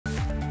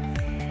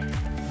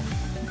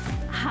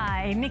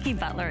Hi, Nicky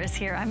Butler is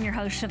here. I'm your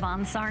host,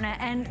 Siobhan Sarna,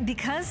 and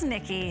because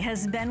Nicky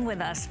has been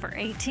with us for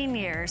 18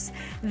 years,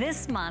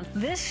 this month,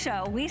 this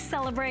show, we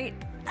celebrate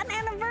an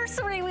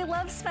anniversary. We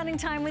love spending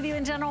time with you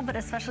in general, but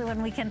especially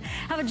when we can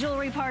have a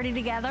jewelry party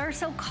together.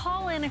 So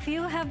call in if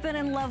you have been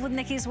in love with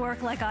Nicky's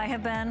work like I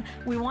have been.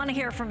 We want to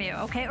hear from you,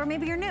 okay? Or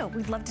maybe you're new.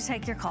 We'd love to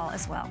take your call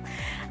as well.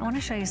 I want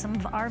to show you some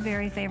of our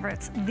very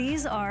favorites.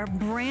 These are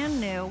brand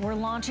new. We're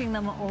launching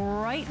them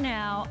right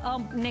now.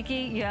 Oh,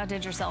 Nicky, you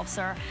outdid yourself,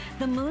 sir.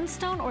 The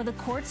Moonstone or the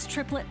Quartz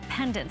Triplet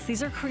Pendants.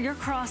 These are your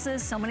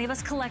crosses. So many of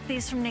us collect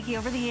these from Nicky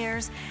over the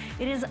years.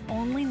 It is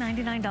only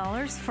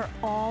 $99 for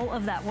all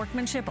of that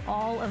workmanship,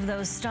 all of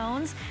those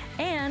stones,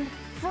 and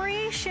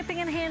free shipping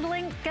and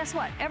handling. Guess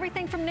what?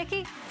 Everything from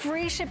Nicky,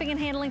 free shipping and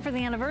handling for the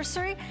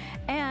anniversary,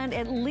 and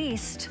at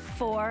least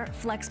 4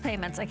 flex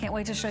payments. I can't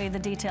wait to show you the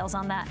details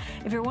on that.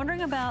 If you're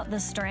wondering about the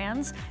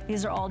strands,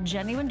 these are all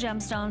genuine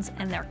gemstones,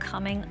 and they're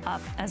coming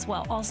up as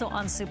well, also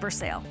on super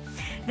sale.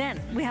 Then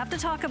we have to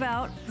talk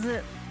about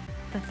the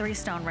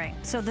 3-stone ring.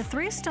 So the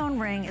 3-stone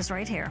ring is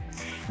right here,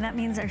 and that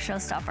means our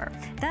showstopper.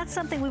 That's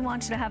something we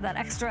want you to have that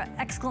extra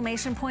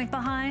exclamation point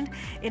behind.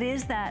 It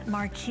is that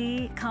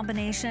marquee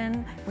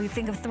combination. We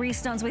think of 3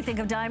 stones, we think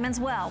of diamonds.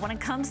 Well, when it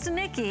comes to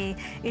Nicky,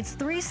 it's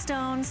 3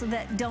 stones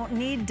that don't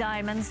need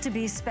diamonds to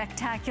be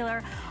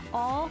spectacular.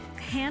 All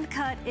hand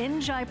cut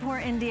in Jaipur,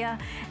 India,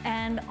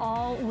 and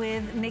all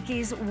with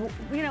Nicky's,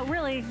 you know,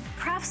 really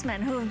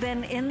craftsmen who have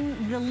been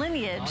in the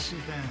lineage,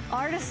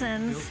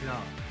 artisans,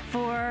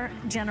 for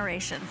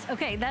generations.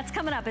 Okay, that's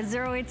coming up at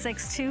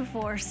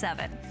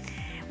 086247.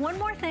 One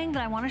more thing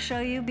that I want to show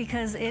you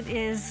because it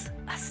is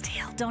a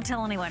steal. Don't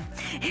tell anyone.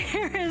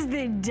 Here is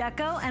the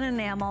Deco and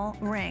Enamel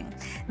ring.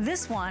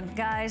 This one,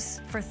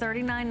 guys, for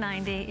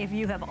 $39.90, if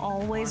you have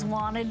always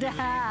wanted to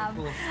have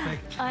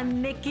a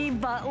Nicky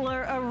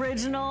Butler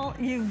original,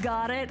 you've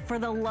got it for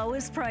the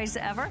lowest price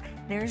ever.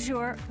 There's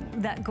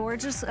that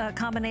gorgeous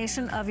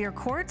combination of your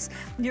quartz,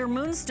 your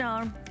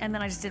moonstone, and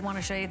then I just did want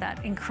to show you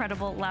that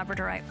incredible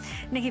labradorite.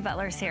 Nicky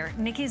Butler's here.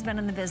 Nicky's been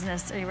in the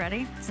business, are you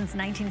ready? Since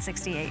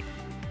 1968.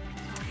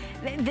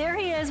 There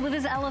he is with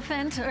his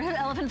elephant, or his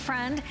elephant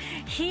friend.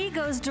 He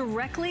goes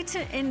directly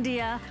to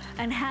India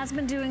and has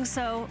been doing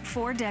so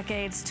for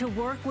decades to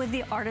work with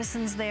the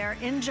artisans there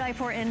in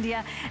Jaipur,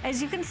 India.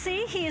 As you can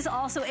see, he is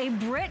also a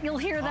Brit. You'll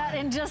hear that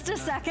in just a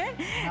second.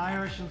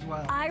 Irish as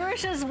well.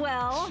 Irish as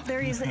well.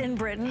 There he is in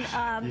Britain.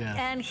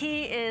 And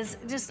he is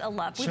just a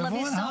love. We love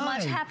you so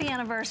much. Happy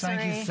anniversary.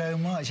 Thank you so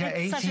much. Yeah,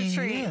 it's 18 such a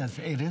treat. years.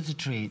 It is a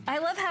treat. I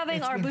love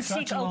having our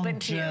boutique open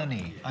to you.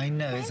 Journey. I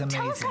know, it's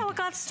amazing. Tell us how it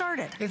got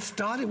started.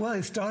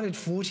 It started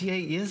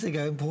 48 years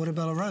ago in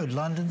Portobello Road,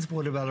 London's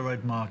Portobello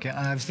Road Market.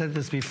 And I've said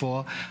this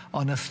before,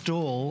 on a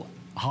stall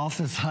half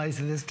the size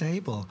of this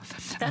table.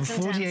 That's and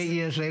 48 intense.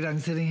 years later, I'm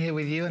sitting here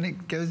with you, and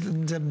it goes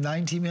into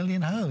 90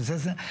 million homes.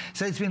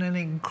 So it's been an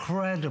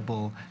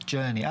incredible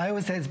journey. I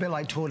always say it's a bit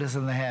like tortoise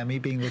and the hare, me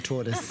being the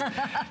tortoise,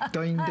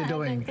 doing.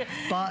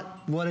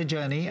 But what a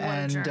journey.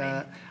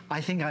 I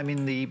think I'm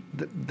in the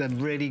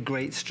really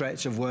great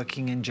stretch of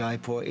working in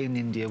Jaipur, in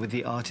India, with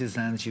the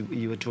artisans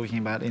you were talking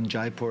about in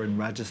Jaipur and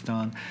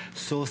Rajasthan,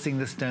 sourcing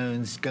the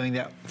stones, going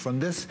there.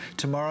 From this,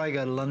 tomorrow I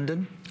go to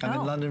London. I'm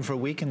in London for a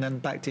week and then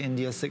back to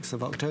India 6th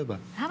of October.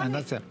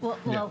 That's it. Well,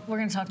 we're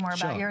going to talk more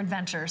about your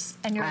adventures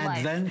and your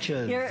life.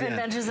 Your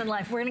adventures in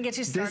life. We're going to get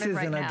you started right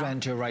now. This is an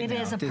adventure right now.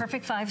 It is a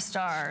perfect 5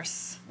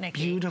 stars,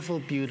 Nicky. Beautiful,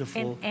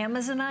 beautiful. In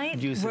Amazonite,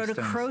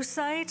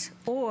 rhodochrosite,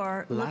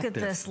 or look at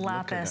this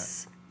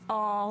lapis.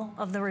 All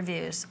of the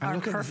reviews are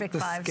perfect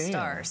 5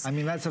 stars. I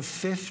mean, that's a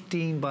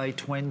 15 by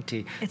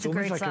 20. It's a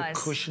great almost like size. A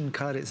cushion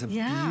cut. It's a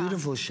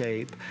beautiful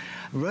shape.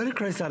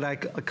 Rhodochrosite, I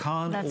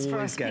can't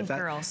always get.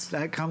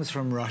 That comes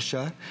from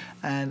Russia,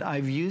 and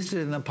I've used it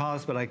in the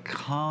past, but I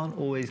can't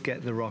always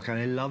get the rock. And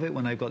I love it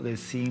when I've got those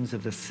seams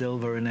of the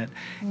silver in it.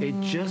 It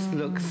just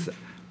looks...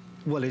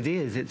 Well, it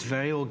is. It's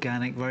very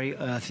organic, very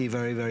earthy,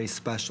 very, very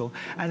special.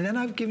 And then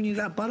I've given you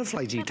that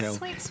butterfly detail.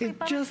 That sweet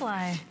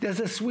butterfly. There's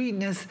a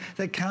sweetness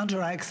that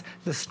counteracts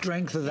the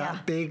strength of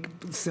that big,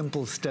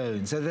 simple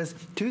stone. So there's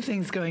 2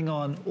 things going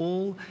on,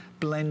 all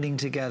blending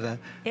together.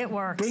 It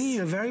works. Bringing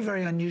you a very,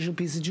 very unusual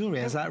piece of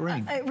jewelry as that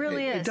ring. It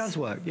really is. It does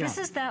work, yeah. This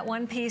is that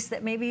one piece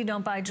that maybe you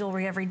don't buy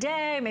jewelry every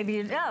day, maybe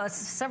it's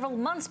several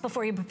months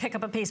before you pick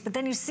up a piece, but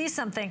then you see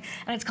something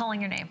and it's calling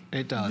your name.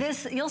 It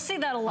does. You'll see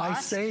that a lot. I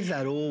say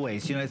that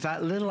always. You know, it's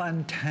that little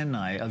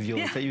antennae of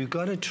yours that you've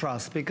got to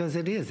trust, because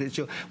it is.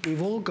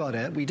 We've all got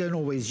it. We don't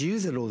always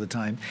use it all the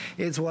time.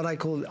 It's what I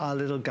call our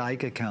little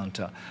Geiger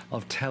counter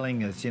of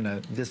telling us, you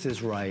know, this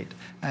is right.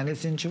 And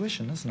it's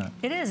intuition, isn't it?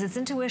 It is. It's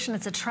intuition.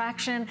 It's attraction.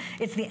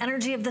 It's the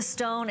energy of the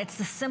stone. It's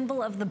the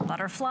symbol of the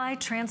butterfly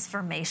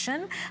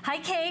transformation. Hi,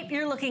 Kate.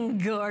 You're looking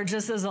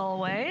gorgeous as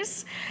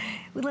always.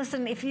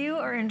 Listen, if you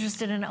are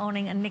interested in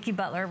owning a Nicky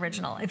Butler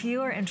original, if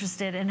you are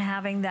interested in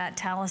having that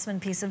talisman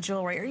piece of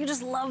jewelry, or you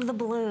just love the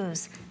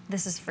blues,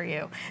 this is for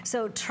you.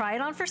 So try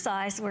it on for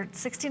size. We're at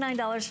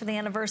 $69 for the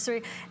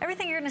anniversary.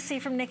 Everything you're going to see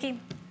from Nicky,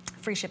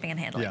 free shipping and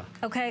handling.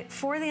 Okay,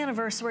 for the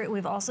anniversary,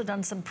 we've also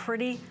done some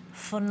pretty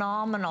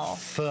phenomenal.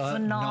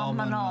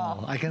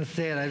 Phenomenal. I can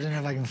say it. I don't know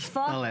if I can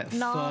spell it.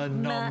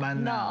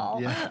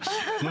 Phenomenal. Yeah.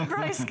 The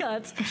price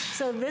cuts.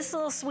 So this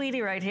little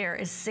sweetie right here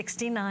is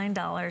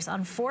 $69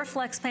 on 4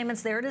 flex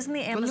payments. There it is in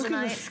the Amazonite. But look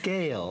at the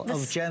scale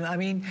of gem. I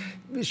mean,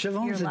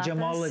 Siobhan's a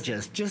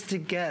gemologist. Just to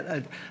get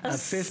a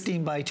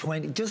 15 by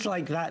 20, just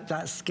like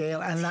that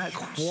scale and that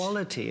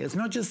quality. It's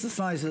not just the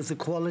size, it's the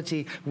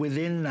quality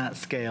within that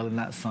scale and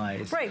that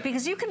size. Right,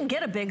 because you can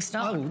get a big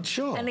stone. Oh,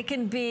 sure. And it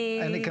can be...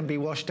 And it can be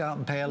washed out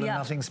and pale and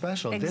nothing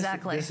special.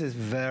 Exactly. This is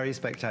very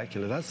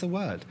spectacular. That's the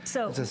word.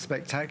 So it's a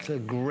spectacular,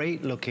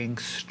 great-looking,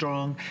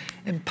 strong,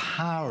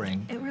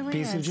 empowering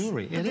piece of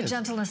jewelry. With the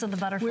gentleness of the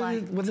butterfly.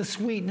 With the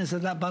sweetness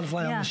of that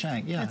butterfly on the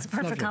shank. Yeah, it's a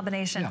perfect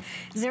combination.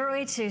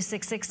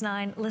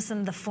 082-669.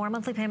 Listen, the 4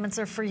 monthly payments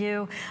are for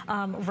you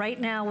right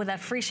now with that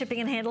free shipping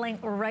and handling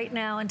right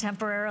now and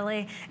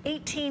temporarily.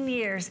 18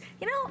 years.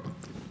 You know,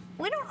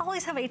 we don't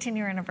always have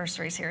 18-year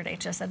anniversaries here at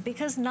HSN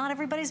because not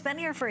everybody's been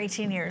here for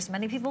 18 years.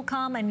 Many people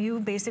come and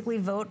you basically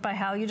vote by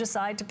how you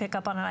decide to pick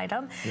up on an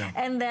item. Yeah.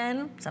 And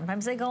then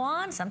sometimes they go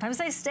on, sometimes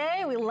they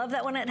stay. We love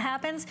that when it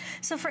happens.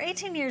 So for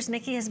 18 years,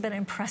 Nicky has been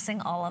impressing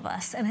all of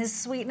us. And his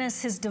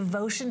sweetness, his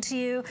devotion to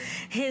you,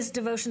 his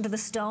devotion to the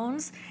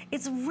stones,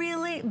 it's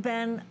really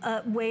been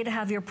a way to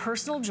have your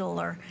personal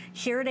jeweler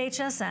here at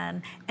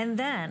HSN. And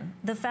then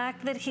the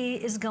fact that he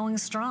is going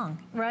strong,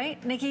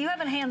 right? Nicky, you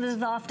haven't handed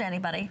this off to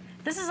anybody.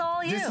 This is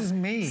all you. This is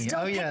me.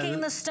 Still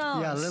picking the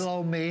stones. Yeah, little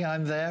old me.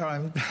 I'm there.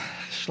 I'm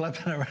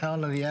schlepping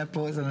around in the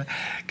airports and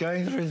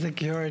going through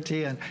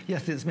security. And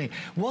yes, it's me.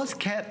 What's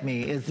kept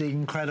me is the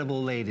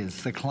incredible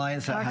ladies, the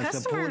clients that have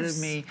supported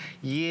me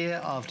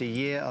year after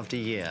year after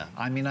year.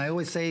 I mean, I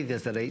always say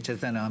this at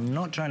HSN. I'm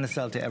not trying to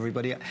sell to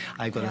everybody.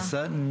 I've got a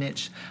certain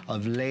niche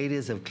of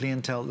ladies, of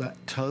clientele that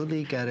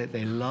totally get it.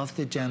 They love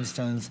the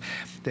gemstones.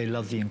 They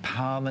love the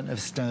empowerment of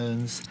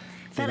stones.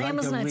 That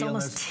Amazonite's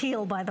almost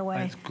teal, by the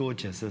way. It's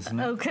gorgeous, isn't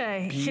it?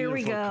 Okay, Beautiful here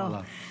we go.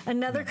 color.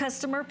 Another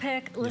customer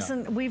pick.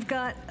 Listen, we've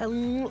got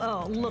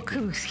oh, look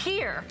who's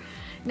here.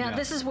 Now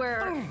this is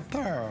where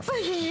yes,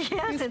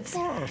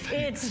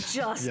 it's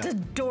just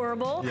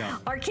adorable.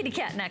 Our kitty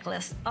cat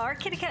necklace. Our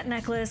kitty cat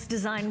necklace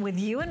designed with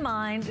you in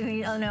mind.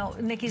 You know,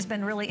 Nicky's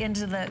been really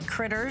into the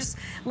critters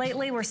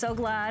lately. We're so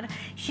glad.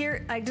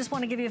 Here, I just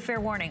want to give you a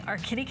fair warning. Our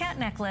kitty cat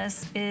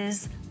necklace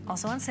is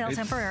also on sale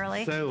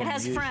temporarily. So it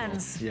has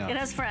friends. It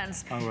has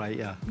friends. All right,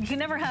 yeah. You can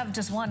never have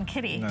just one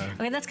kitty. No.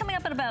 Okay, that's coming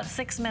up in about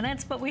 6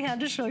 minutes, but we had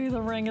to show you the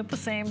ring at the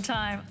same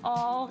time.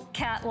 All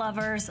cat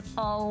lovers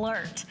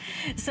alert.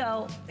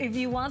 So if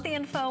you want the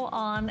info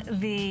on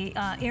the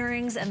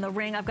earrings and the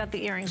ring, I've got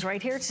the earrings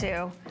right here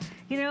too.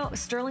 You know,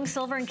 sterling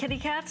silver and kitty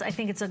cats, I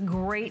think it's a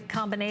great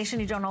combination.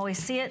 You don't always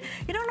see it.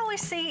 You don't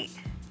always see...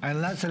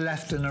 And that's a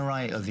left and a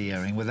right of the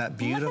earring with that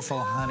beautiful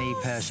honey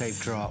pear-shaped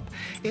drop.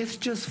 It's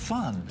just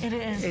fun. It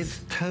is.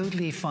 It's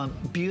totally fun,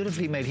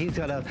 beautifully made. He's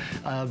got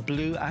a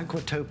blue aqua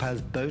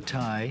topaz bow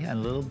tie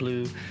and little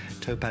blue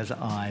topaz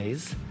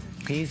eyes.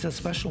 He's a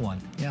special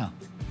one, yeah.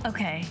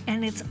 Okay,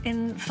 and it's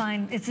in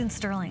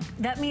sterling.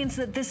 That means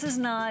that this is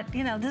not,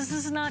 you know, this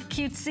is not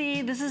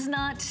cutesy, this is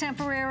not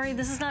temporary,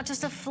 this is not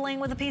just a fling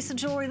with a piece of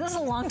jewelry, this is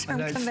a long-term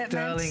commitment.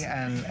 Sterling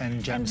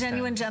and gemstones. And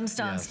genuine gemstones.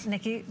 Yes.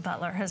 Nicky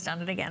Butler has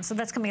done it again. So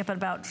that's coming up in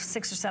about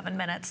 6 or 7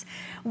 minutes.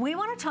 We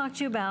want to talk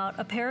to you about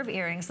a pair of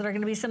earrings that are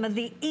going to be some of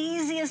the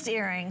easiest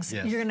earrings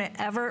you're going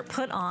to ever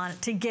put on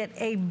to get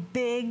a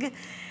big,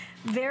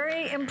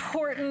 very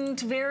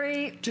important,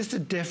 just a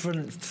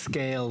different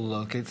scale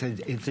look. It's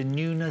a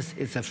newness,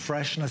 it's a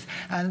freshness,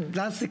 and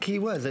that's the key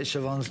word that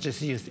Siobhan's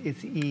just used.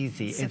 It's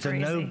easy. It's a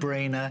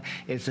no-brainer.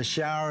 It's a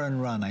shower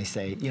and run, I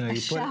say. You know, you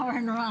put shower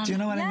and run. Do you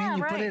know what I mean?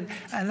 You put it,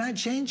 and that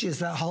changes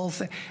that whole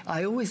thing.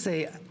 I always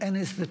say, and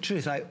it's the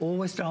truth, I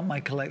always start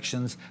my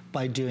collections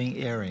by doing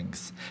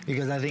earrings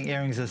because I think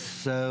earrings are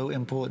so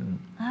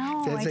important.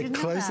 Oh, I didn't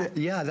know that.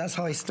 Yeah, that's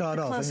how I start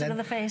off. Closer to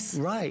the face.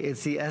 Right,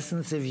 it's the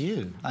essence of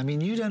you. I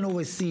mean, you don't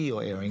always see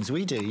your earrings.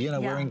 We do. You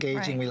know, we're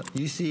engaging. Right.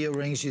 You see your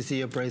rings, you see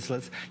your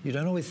bracelets. You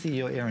don't always see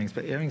your earrings,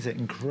 but earrings are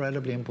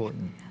incredibly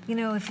important. You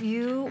know, if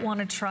you want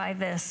to try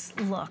this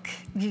look,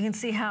 you can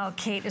see how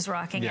Kate is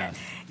rocking it.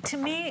 To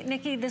me,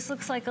 Nicky, this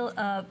looks like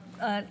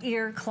an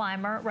ear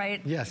climber,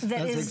 right? Yes,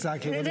 that's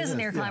exactly what it is. It is an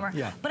ear climber,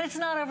 but it's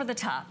not over the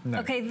top. No.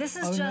 Okay, this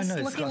is just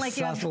looking like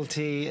you have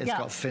subtlety. It's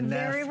got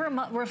finesse. Very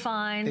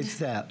refined. It's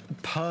that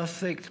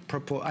perfect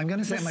proportion. I'm going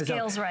to say it myself. The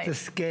scale's right. The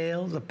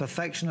scale, the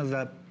perfection of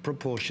that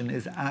proportion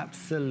is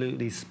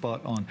absolutely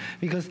spot on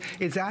because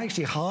it's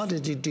actually harder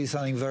to do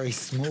something very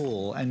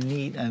small and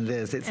neat and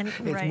this. It's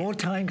more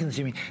time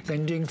consuming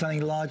than doing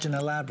something large and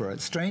elaborate.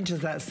 Strange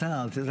as that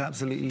sounds, it's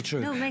absolutely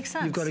true. No, it makes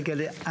sense. You've got to get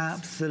it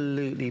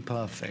absolutely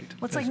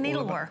perfect. Well, it's like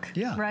needlework,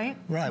 right?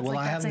 Right. Well,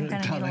 I haven't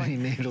done any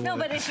needlework. No,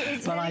 but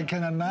it's but I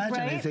can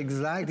imagine it's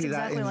exactly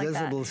that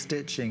invisible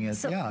stitching.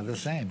 Is the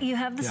same. You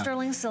have the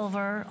sterling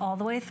silver all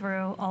the way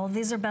through. All of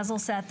these are bezel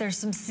set. There's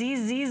some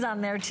CZs on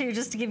there too,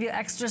 just to give you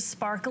extra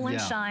sparkle sparkle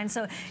and shine.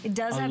 So it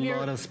does have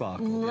your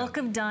look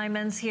of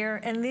diamonds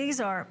here. And these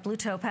are blue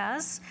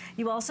topaz.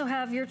 You also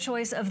have your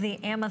choice of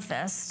the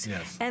amethyst.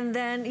 Yes. And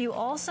then you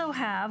also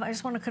have, I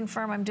just want to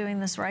confirm I'm doing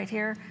this right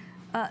here,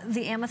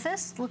 the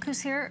amethyst, look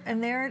who's here,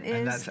 and there it is.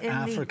 And that's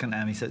African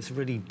amethyst, so it's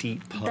really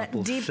deep purple,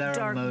 that deep,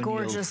 dark,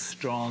 gorgeous.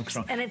 strong.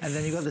 And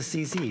then you've got the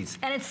CCs.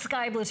 And it's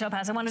sky blue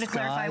topaz. I wanted to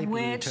clarify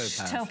which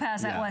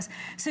topaz that was.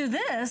 So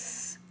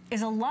this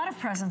is a lot of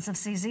presence of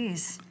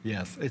CZs.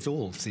 Yes, it's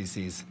all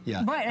CCs,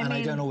 yeah. Right, and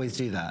I don't always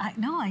do that.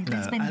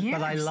 It's been years,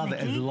 but I love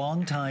Nicky. it. It's a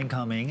long time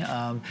coming.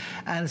 And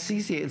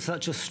CC, it's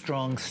such a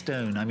strong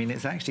stone. I mean,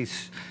 it's actually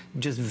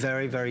just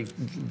very, very,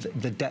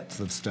 the depth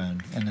of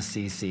stone in a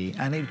CC.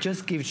 And it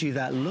just gives you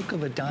that look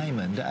of a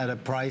diamond at a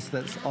price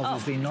that's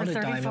obviously not a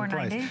diamond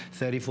price.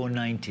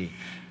 $34.90.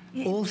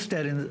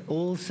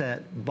 All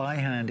set by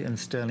hand in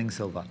sterling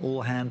silver,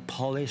 all hand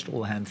polished,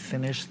 all hand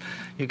finished.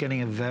 You're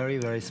getting a very,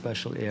 very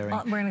special earring.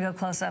 We're going to go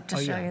close up to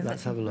show you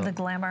the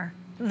glamour.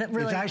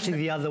 Really, it's actually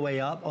the other way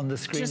up on the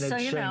screen. They're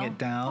showing it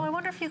down. Oh, I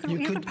wonder if you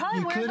could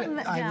probably wear them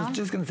down. I was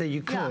just going to say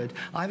you could.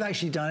 I've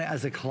actually done it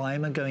as a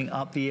climber going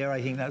up the ear.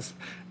 I think that's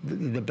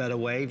the better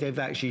way. They've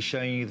actually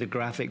shown you the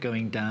graphic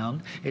going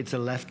down. It's a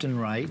left and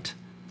right.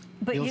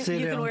 But You'll see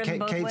you can wear them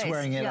both Kate's ways.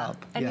 wearing it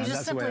up. And you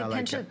just simply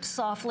pinch it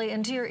softly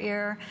into your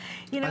ear.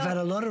 You know, I've had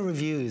a lot of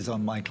reviews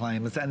on my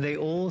climbers, and they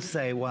all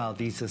say, wow,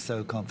 these are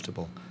so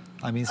comfortable.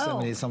 I mean, so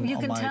many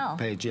on my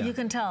page. Yeah. You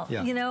can tell.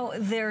 Yeah. You know,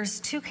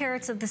 there's 2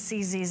 carats of the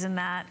CZs in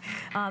that,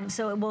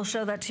 so we'll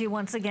show that to you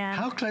once again.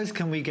 How close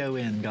can we go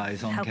in,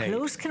 guys, on Kate? How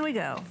close can we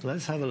go?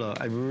 Let's have a look.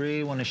 I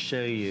really want to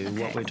show you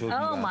what we're talking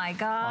about. Oh my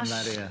gosh!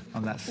 On that ear,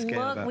 on that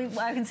scale. Look,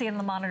 I can see it on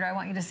the monitor. I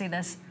want you to see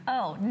this.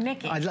 Oh,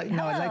 Nicky. I'd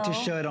like to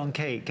show it on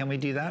Kate. Can we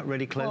do that?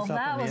 Really close up. Well,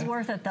 that was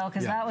worth it though,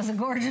 because that was a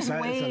gorgeous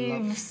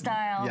wave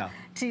style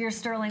to your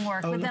sterling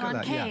work. Oh, but then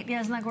on Kate,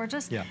 isn't that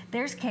gorgeous? Yeah.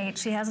 There's Kate.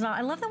 She has it on.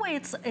 I love the way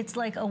it's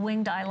like a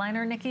winged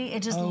eyeliner, Nicky.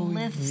 It just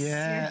lifts your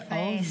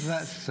face. Oh,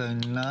 that's so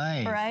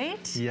nice.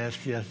 Right?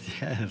 Yes, yes,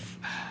 yes.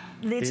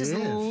 It just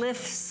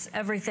lifts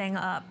everything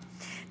up.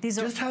 These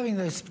are just having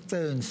those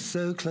stones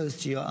so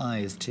close to your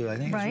eyes too. I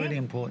think it's really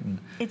important.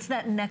 It's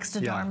that next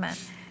adornment.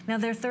 Now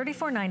they're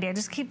 $34.90. I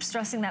just keep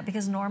stressing that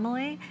because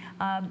normally,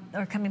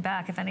 or coming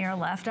back, if any are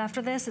left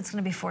after this, it's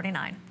going to be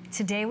 $49.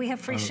 Today we have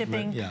free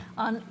shipping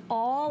on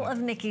all of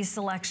Nicky's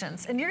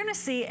selections. And you're going to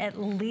see at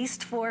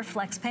least 4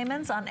 flex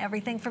payments on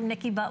everything from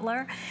Nicky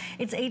Butler.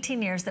 It's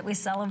 18 years that we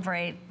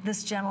celebrate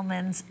this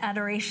gentleman's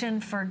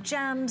adoration for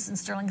gems and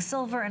sterling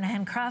silver and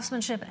hand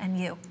craftsmanship and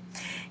you.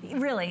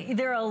 Really,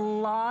 there are a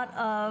lot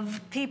of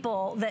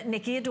people that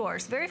Nicky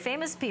adores, very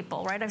famous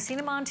people, right? I've seen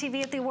him on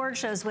TV at the award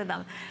shows with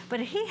them, but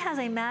he has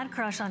a mad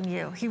crush on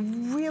you. He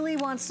really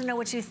wants to know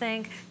what you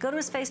think. Go to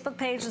his Facebook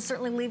page and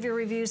certainly leave your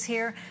reviews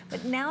here,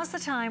 but now's the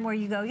time where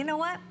you go, you know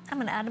what? I'm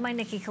gonna add to my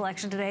Nicky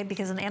collection today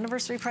because an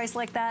anniversary price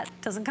like that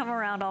doesn't come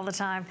around all the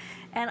time.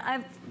 And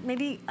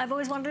I've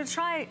always wanted to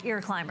try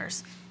ear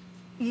climbers.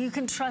 You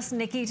can trust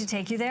Nicky to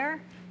take you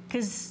there,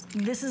 because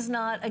this is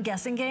not a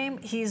guessing game.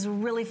 He's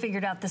really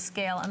figured out the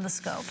scale and the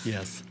scope.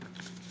 Yes.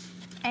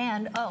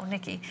 And, oh,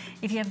 Nicky,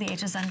 if you have the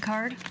HSN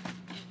card,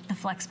 the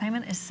flex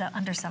payment is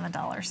under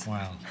 $7.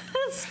 Wow.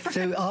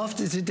 So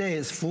after today,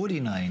 it's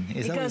 $49.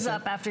 It goes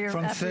up after your...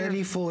 From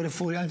 34 to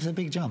 49, it's a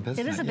big jump,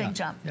 isn't it? It is a big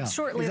jump. Yeah.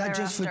 Shortly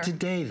thereafter. Is that just for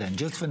today, then?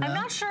 Just for now? I'm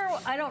not sure.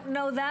 I don't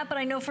know that, but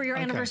I know for your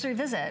anniversary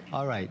visit.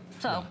 All right.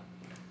 So,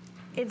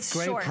 it's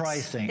great short.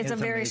 Pricing. It's a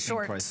very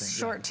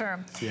short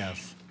term.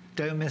 Yes.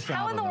 Don't miss out.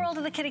 How in the world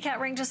did the kitty cat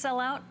ring just sell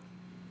out?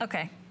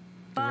 Okay.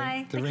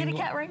 Bye. The kitty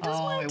cat ring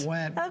just went. It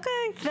went.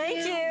 Okay.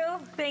 Thank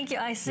you. Thank you.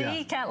 I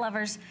see cat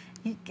lovers.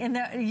 And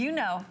you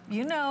know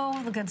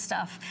the good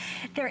stuff.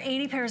 There are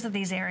 80 pairs of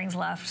these earrings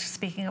left,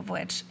 speaking of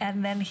which.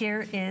 And then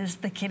here is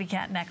the kitty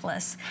cat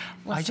necklace.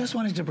 Listen. I just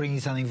wanted to bring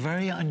you something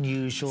very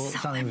unusual,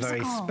 something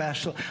very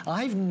special.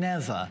 I've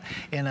never,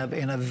 in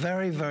a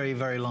very, very,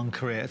 very long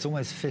career, it's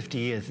almost 50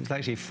 years, it's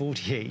actually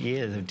 48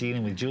 years of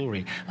dealing with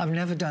jewelry, I've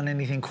never done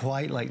anything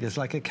quite like this,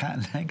 like a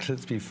cat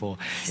necklace before.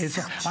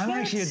 I'm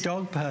actually a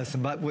dog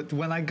person, but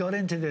when I got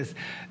into this,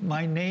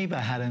 my neighbor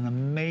had an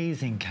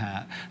amazing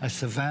cat, a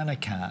Savannah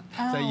cat,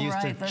 that used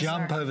to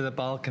jump over the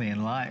balcony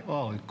and like,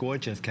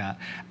 gorgeous cat.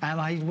 And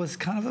I was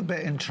kind of a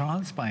bit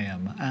entranced by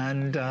him.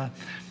 And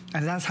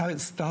that's how it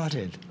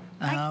started.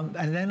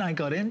 And then I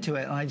got into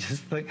it, and I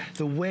just think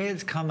the way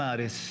it's come out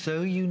is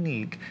so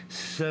unique,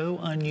 so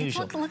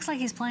unusual. It looks like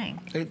he's playing.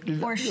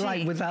 Or she.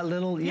 Right, with that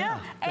little,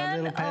 that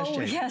little pear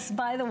shape. Yes,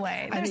 by the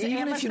way. And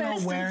even if you're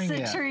not wearing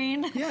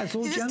it. Yeah, it's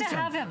all just to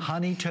have him.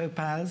 Honey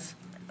topaz.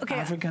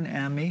 African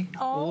Emmy,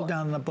 all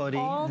down the body.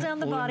 All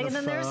down the body. And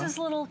then there's this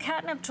little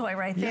catnip toy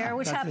right there,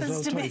 which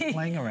happens to be...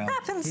 playing around.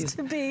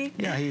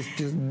 Yeah, he's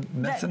just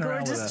messing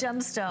around with it. That gorgeous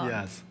gemstone.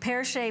 Yes.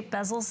 Pear-shaped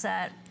bezel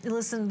set.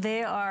 Listen,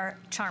 they are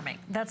charming.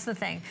 That's the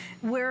thing.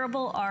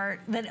 Wearable art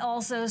that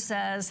also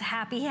says,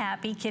 happy,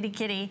 happy, kitty,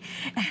 kitty.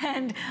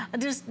 And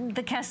just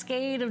the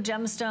cascade of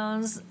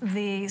gemstones,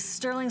 the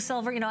sterling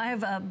silver. You know, I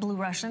have blue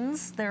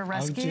Russians. They're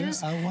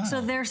rescues. Oh, wow.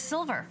 So they're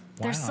silver.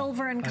 They're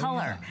silver in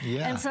color.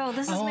 Yeah. And so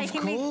this is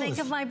making me think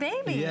of my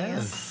babies.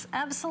 Yes.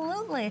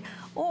 Absolutely.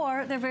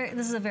 Or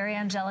this is a very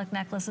angelic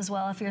necklace as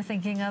well if you're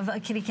thinking of a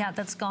kitty cat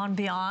that's gone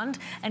beyond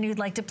and you'd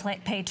like to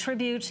pay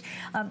tribute.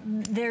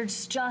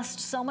 There's just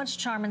so much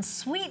charm and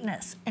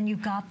sweetness, and you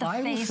got the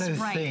face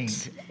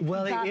right.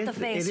 Well, it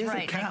is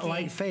right, a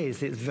cat-like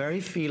face. It's very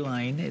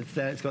feline.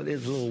 It's got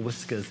its little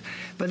whiskers.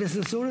 But it's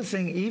the sort of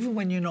thing, even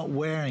when you're not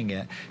wearing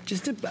it,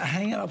 just to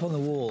hang it up on the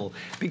wall,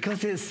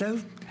 because it's so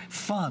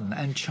fun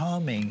and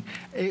charming.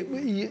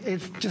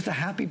 It's just a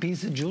happy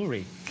piece of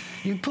jewelry.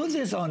 You put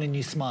this on and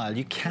you smile.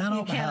 You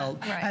cannot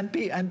help. Right.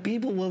 And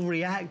people will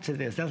react to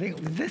this. I think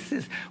this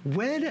is,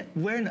 where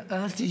on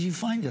earth did you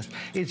find this?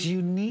 It's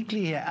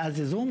uniquely here, as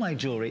is all my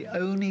jewelry,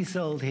 only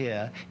sold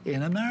here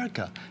in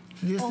America.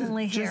 This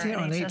only is just here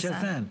on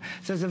HSN.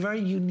 So it's a very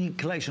unique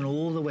collection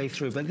all the way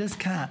through. But this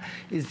cat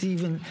is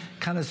even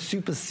kind of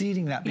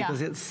superseding that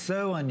because it's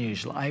so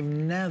unusual. I've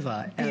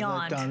never,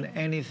 ever done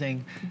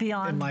anything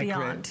in my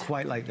career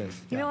quite like this.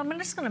 You know, I'm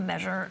just going to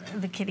measure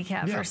the kitty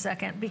cat for a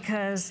second,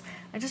 because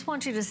I just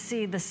want you to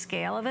see the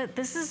scale of it.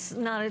 This is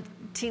not a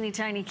teeny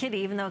tiny kitty,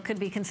 even though it could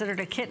be considered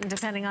a kitten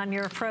depending on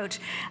your approach.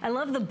 I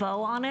love the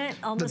bow on it.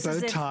 Almost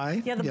the bow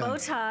tie. Yeah, the bow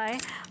tie.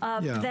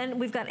 Then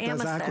we've got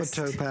amethyst. That's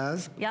aqua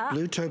topaz,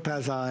 blue topaz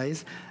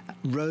eyes,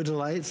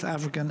 rhodolites,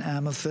 African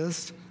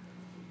amethyst,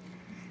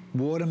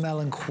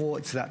 watermelon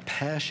quartz, that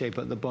pear shape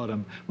at the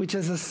bottom, which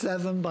is a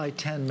 7 by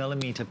 10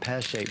 millimeter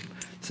pear shape.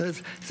 So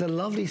it's a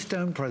lovely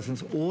stone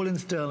presence, all in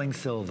sterling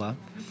silver.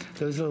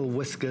 Those little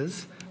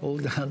whiskers, all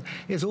done.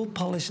 It's all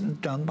polished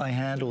and done by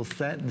hand, all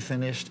set and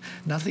finished.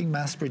 Nothing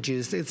mass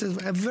produced. It's a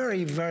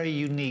very, very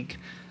unique,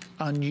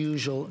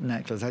 unusual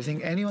necklace. I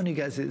think anyone who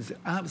gets it is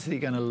absolutely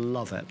going to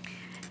love it.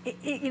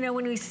 You know,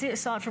 when we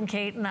saw it from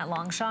Kate in that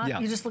long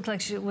shot, you just looked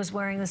like she was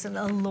wearing this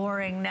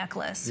alluring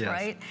necklace,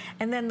 right?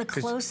 And then the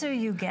closer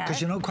you get, because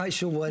you're not quite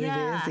sure what it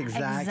is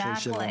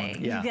exactly.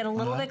 You get a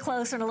little bit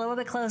closer and a little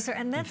bit closer,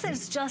 and that's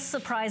it's just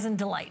surprise and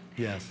delight.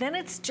 Then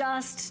it's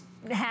just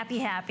happy,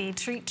 happy,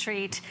 treat,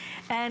 treat.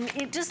 And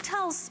it just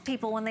tells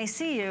people when they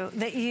see you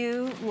that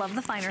you love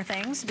the finer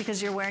things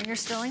because you're wearing your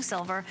sterling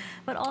silver,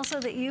 but also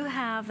that you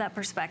have that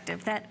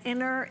perspective, that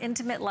inner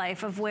intimate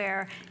life of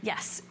where,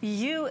 yes,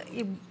 you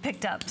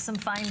picked up some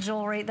fine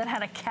jewelry that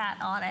had a cat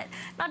on it.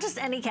 Not just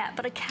any cat,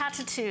 but a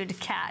catitude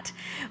cat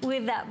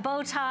with that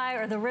bow tie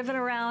or the ribbon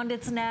around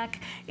its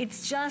neck.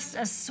 It's just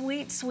a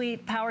sweet,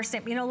 sweet power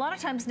stamp. You know, a lot of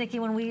times, Nikki,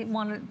 when we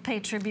want to pay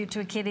tribute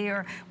to a kitty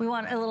or we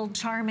want a little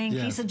charming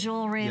piece of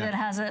jewelry that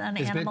has an animal on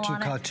it. It's a bit too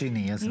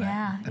cartoony, isn't it?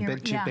 A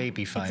bit too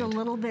baby-fied. It's a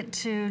little bit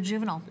too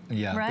juvenile,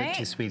 right? A bit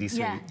too sweety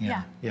sweet.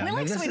 We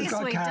like sweety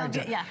sweet, don't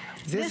you?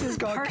 This has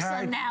got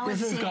personality.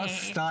 This has got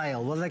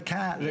style. Well, the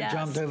cat that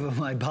jumped over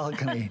my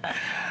balcony,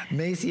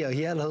 Maceo,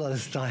 he had a lot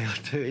of style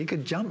too. He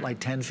could jump like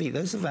 10 feet.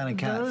 Those Savannah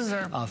cats Those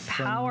are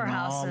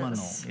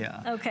powerhouses.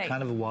 Phenomenal. Okay.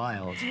 Kind of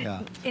wild.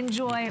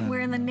 Enjoy.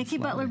 We're in the Nicky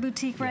Butler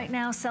boutique right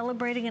now,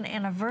 celebrating an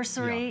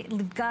anniversary.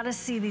 We've got to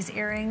see these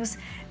earrings.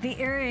 The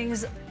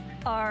earrings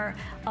are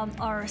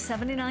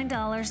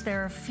 $79.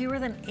 There are fewer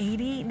than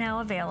 80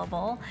 now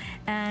available,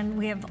 and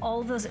we have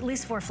all those, at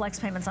least 4 flex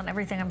payments on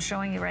everything I'm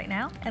showing you right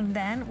now. And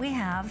then we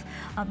have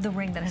the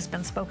ring that has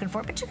been spoken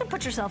for, but you can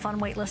put yourself on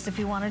wait list if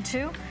you wanted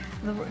to.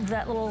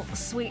 That little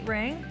sweet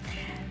ring.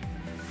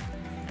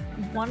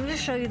 Wanted to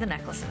show you the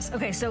necklaces.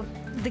 Okay, so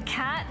the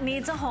cat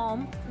needs a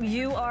home.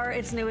 You are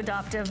its new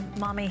adoptive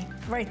mommy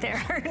right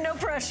there. No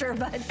pressure,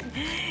 but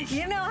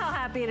you know how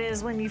happy it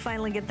is when you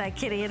finally get that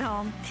kitty at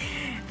home.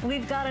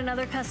 We've got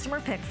another customer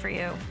pick for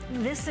you.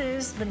 This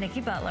is the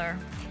Nicky Butler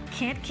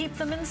Can't Keep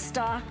Them in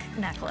Stock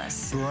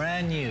necklace.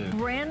 Brand new.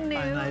 Brand new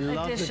And I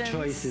love additions. the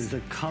choices.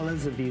 The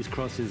colors of these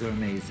crosses are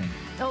amazing.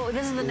 Oh,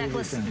 this is the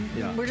necklace.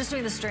 We're just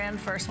doing the strand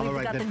first.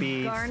 We've got the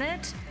beads.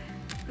 Garnet.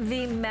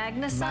 The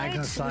magnesite,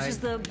 which is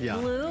the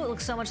blue. It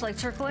looks so much like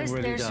turquoise. It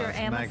really There's does. your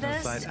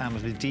amethyst. Magnesite,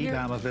 amethyst, deep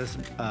amethyst,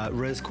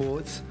 rose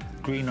quartz,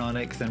 green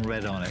onyx, and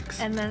red onyx.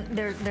 And then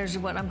there's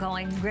what I'm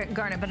calling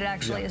garnet, but it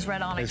actually is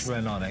red onyx. It's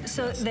red onyx.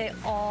 So they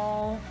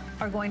all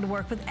are going to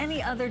work with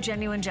any other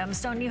genuine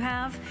gemstone you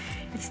have.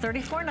 It's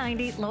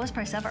 $34.90, lowest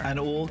price ever. And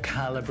all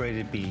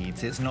calibrated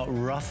beads. It's not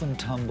rough and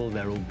tumble.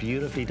 They're all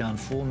beautifully done,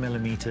 4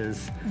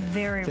 millimeters.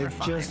 Very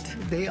refined.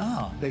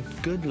 They're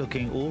good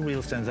looking, all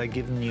real stones. I've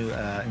given you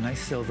a nice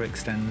silver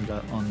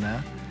extender on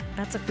there.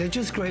 They're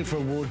just great for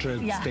a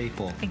wardrobe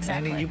staple.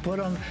 Exactly. And you put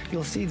on,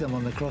 you'll see them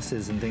on the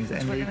crosses and things,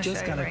 and they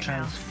just kind of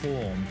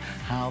transform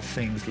how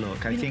things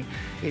look. I think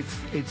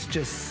it's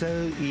just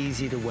so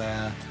easy to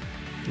wear.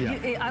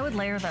 I would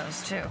layer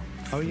those too.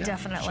 Oh, yeah.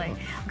 Definitely.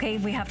 Sure. Okay,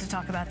 we have to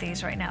talk about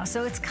these right now.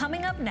 So it's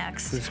coming up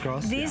next. This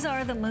cross? These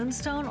are the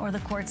moonstone or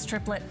the quartz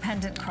triplet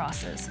pendant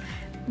crosses.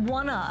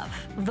 one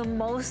of the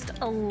most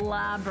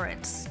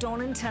elaborate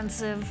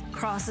stone-intensive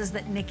crosses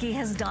that Nicky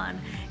has done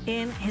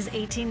in his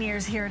 18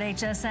 years here at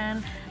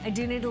HSN. I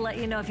do need to let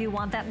you know, if you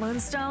want that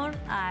moonstone,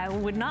 I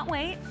would not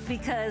wait,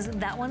 because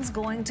that one's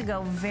going to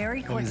go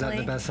very quickly. Oh, is that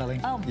the best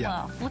selling? Oh,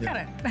 yeah. well, look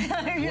at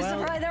it. You're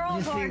surprised. They're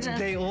all gorgeous.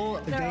 See, they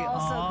are.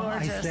 So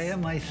gorgeous. I say it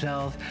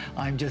myself.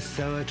 I'm just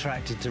so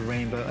attracted to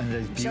rainbow and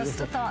those beautiful.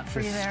 Just a thought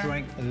for you there.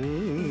 Strength.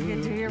 Ooh, you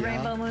can do your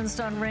rainbow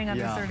moonstone ring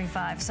under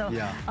 35. So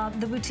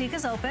the boutique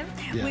is open.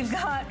 Yes.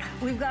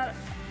 We've got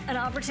an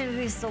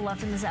opportunity still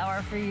left in this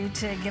hour for you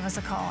to give us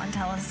a call and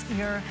tell us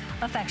your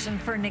affection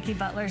for Nicky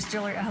Butler's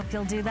jewelry. I hope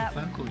you'll do that.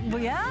 Cool. Well,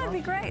 yeah, it'd be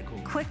great.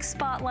 Cool. Quick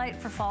spotlight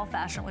for fall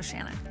fashion with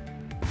Shannon.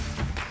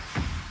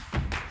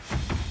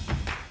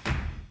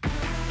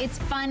 It's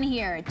fun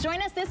here.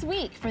 Join us this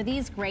week for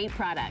these great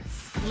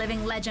products.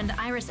 Living legend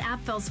Iris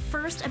Apfel's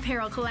first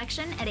apparel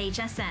collection at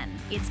HSN.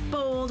 It's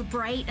bold,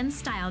 bright, and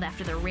styled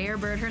after the rare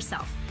bird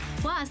herself.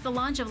 Plus, the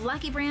launch of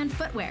Lucky Brand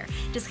footwear.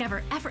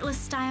 Discover effortless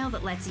style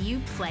that lets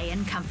you play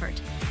in comfort.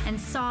 And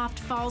soft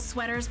fall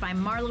sweaters by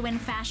Marlowin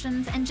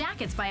Fashions and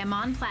jackets by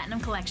Amon Platinum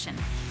Collection.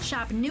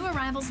 Shop new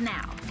arrivals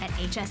now at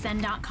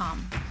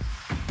hsn.com.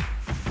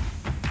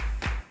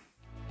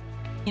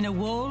 In a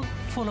world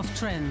full of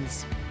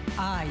trends,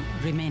 I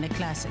remain a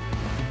classic.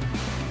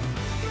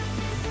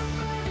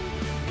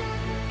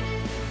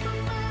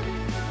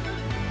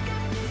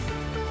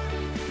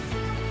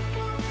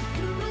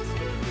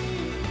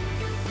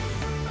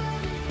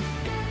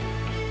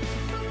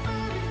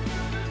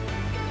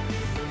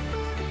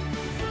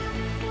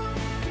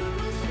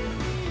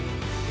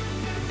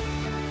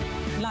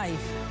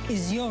 Life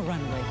is your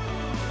runway.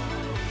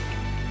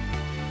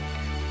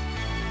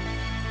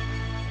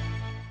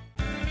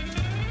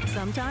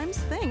 Sometimes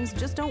things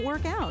just don't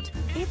work out.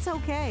 It's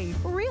okay,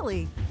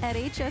 really. At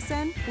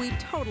HSN, we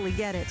totally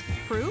get it.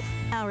 Proof?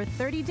 Our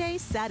 30-day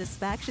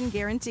satisfaction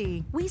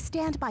guarantee. We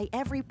stand by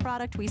every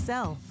product we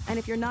sell. And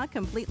if you're not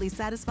completely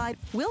satisfied,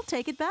 we'll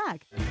take it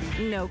back.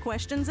 No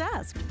questions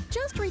asked.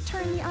 Just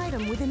return the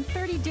item within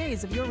 30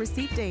 days of your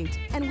receipt date,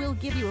 and we'll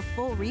give you a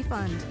full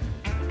refund.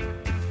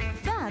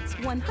 That's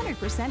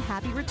 100%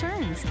 happy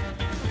returns.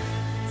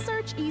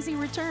 Search Easy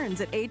Returns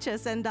at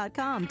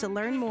hsn.com to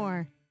learn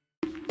more.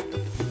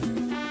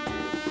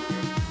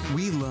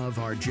 We love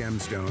our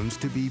gemstones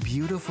to be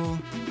beautiful,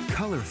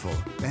 colorful,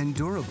 and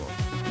durable.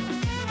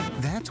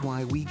 That's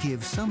why we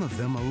give some of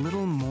them a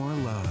little more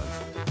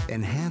love.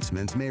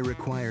 Enhancements may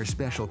require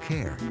special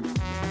care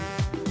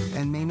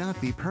and may not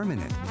be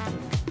permanent,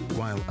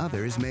 while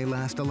others may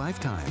last a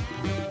lifetime.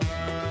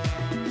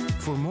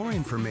 For more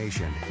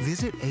information,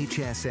 visit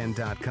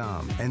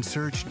hsn.com and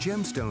search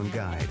Gemstone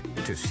Guide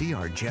to see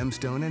our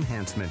gemstone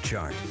enhancement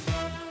chart.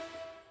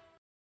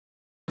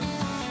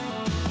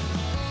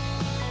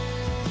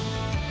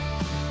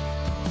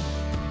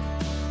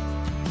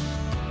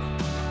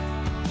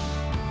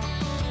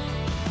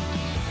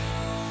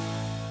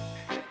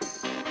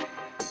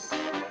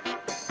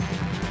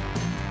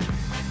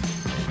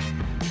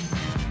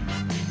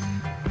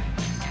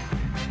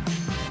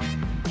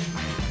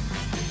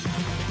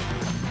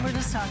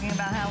 Talking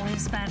about how we've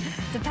spent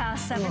the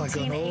past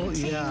 17,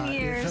 18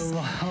 years it's a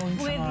long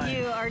time. with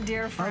you, our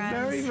dear friends.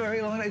 A very,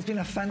 very long. It's been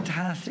a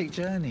fantastic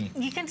journey.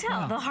 You can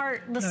tell the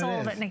heart, the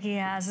soul that Nicky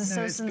has is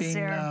so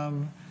sincere.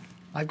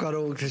 I've got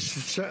all, because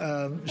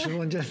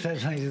Siobhan just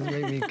said I just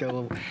made me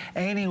go.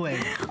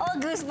 Anyway. All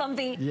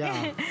goosebumpy.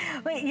 Yeah.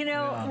 But you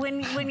know,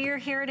 when you're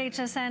here at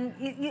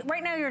HSN,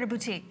 right now you're at a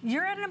boutique.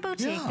 You're at a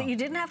boutique that you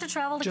didn't have to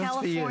travel to Just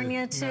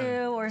California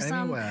to, or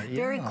some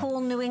very cool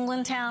New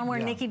England town where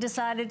Nicky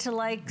decided to,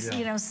 like,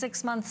 you know,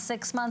 6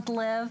 month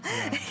live.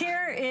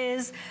 Here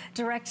is,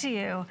 direct to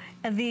you,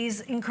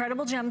 these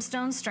incredible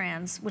gemstone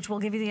strands, which we'll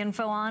give you the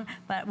info on,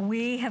 but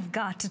we have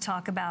got to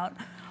talk about.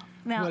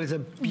 Now,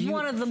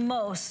 one of the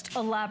most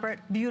elaborate,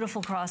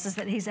 beautiful crosses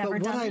that he's ever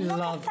done. Look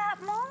at that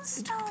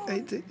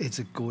moonstone. It's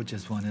a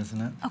gorgeous one,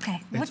 isn't it?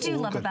 Okay, what do you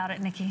love about it,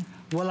 Nicky?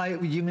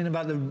 Well, you mean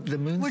about the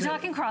moonstone? We're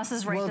talking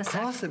crosses right this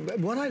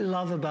second. What I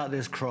love about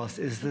this cross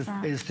is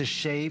the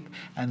shape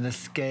and the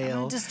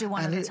scale. Just do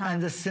one at a time.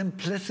 And the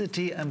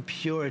simplicity and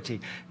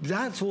purity.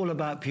 That's all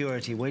about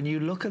purity. When you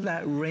look at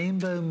that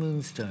rainbow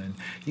moonstone,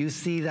 you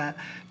see that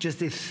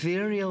just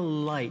ethereal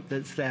light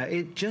that's there.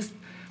 It just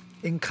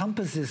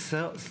encompasses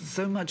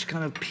so much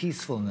kind of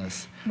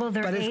peacefulness. Well,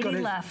 there are 80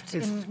 left.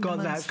 It's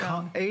got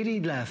that 80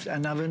 left,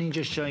 and I'm only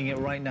just showing it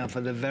right now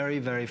for the very,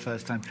 very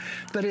first time.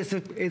 But it's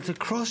a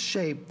cross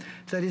shape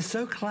that is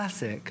so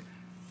classic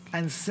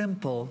and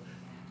simple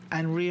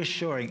and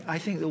reassuring. I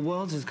think the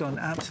world has gone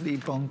absolutely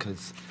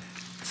bonkers.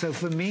 So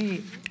for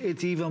me,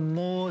 it's even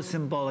more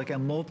symbolic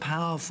and more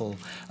powerful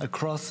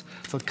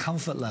for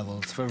comfort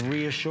levels, for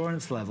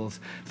reassurance levels,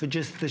 for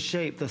just the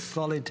shape, the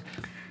solid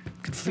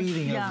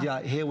feeling of,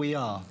 yeah, here we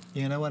are.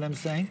 You know what I'm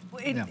saying?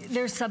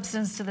 There's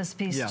substance to this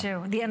piece,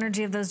 too. The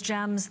energy of those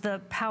gems, the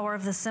power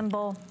of the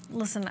symbol.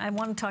 Listen, I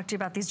want to talk to you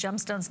about these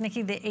gemstones.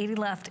 Nikki, the 80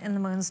 left in the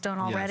moonstone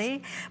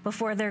already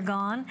before they're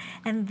gone.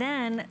 And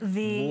then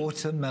the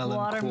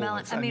watermelon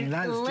quartz. I mean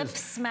lip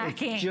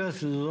smacking. It's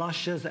just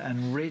luscious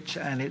and rich,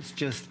 and it's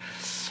just...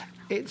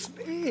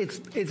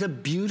 It's a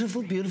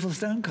beautiful, beautiful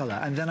stone color.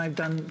 And then I've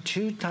done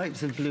 2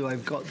 types of blue.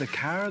 I've got the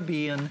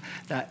Caribbean,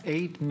 that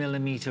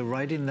 8mm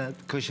right in the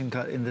cushion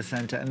cut in the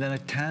center, and then a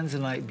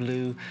tanzanite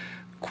blue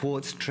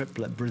quartz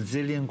triplet,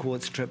 Brazilian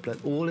quartz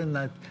triplet, all in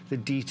the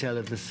detail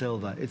of the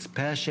silver. It's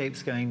pear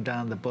shapes going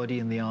down the body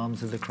and the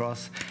arms of the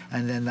cross,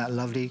 and then that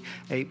lovely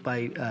 8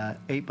 by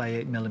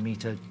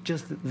 8mm,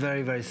 just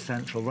very, very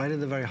central, right at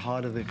the very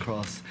heart of the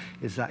cross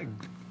is that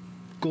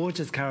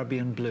gorgeous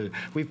Caribbean blue.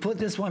 We put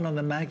this one on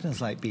the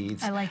magnesite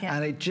beads. I like it.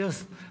 And it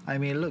just, I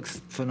mean, it looks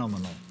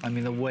phenomenal. I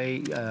mean, the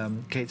way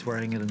Kate's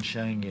wearing it and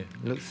showing you,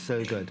 it looks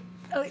so good.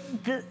 Oh,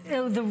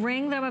 the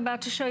ring that I'm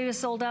about to show you is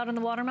sold out in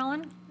the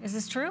watermelon? Is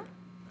this true?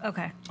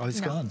 Okay. Oh, it's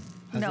gone.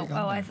 No,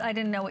 I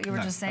didn't know what you were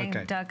just saying,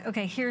 okay. Doug.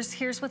 Okay,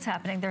 here's what's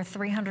happening. There are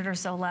 300 or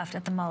so left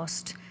at the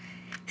most.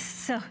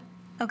 So,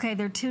 okay,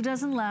 there are 2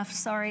 dozen left,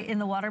 sorry, in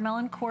the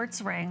watermelon quartz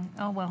ring.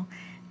 Oh, well.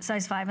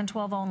 Size 5 and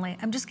 12 only.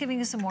 I'm just giving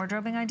you some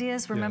wardrobing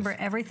ideas. Remember,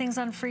 everything's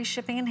on free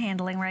shipping and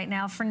handling right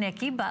now for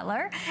Nicky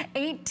Butler.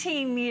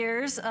 18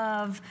 years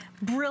of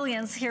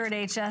brilliance here at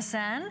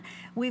HSN.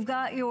 We've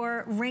got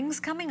your rings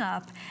coming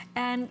up,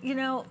 and you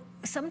know,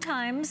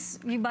 sometimes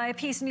you buy a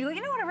piece and you go,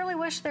 you know what, I really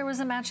wish there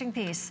was a matching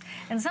piece.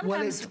 And sometimes...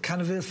 Well, it's kind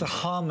of, it's the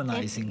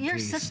harmonizing piece. You're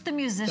such the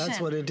musician.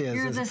 That's what it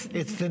is.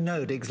 It's the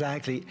note,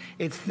 exactly.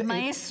 It's the...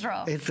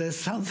 Maestro. There's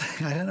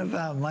something, I don't know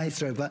about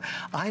maestro, but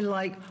I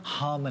like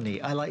harmony.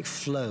 I like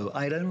flow.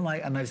 I don't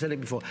like, and I've said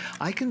it before,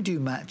 I can do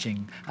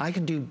matching. I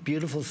can do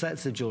beautiful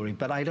sets of jewelry,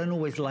 but I don't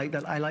always like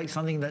that. I like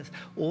something that's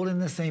all in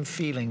the same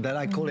feeling, that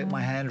I call it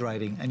my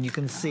handwriting. And you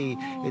can see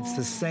it's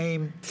the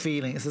same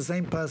feeling. It's the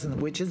same person,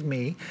 which is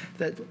me,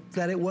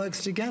 that it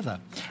works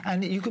together.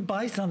 And you could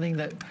buy something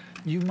that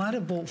you might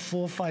have bought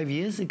 4 or 5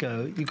 years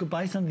ago. You could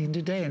buy something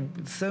today,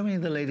 and so many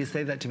of the ladies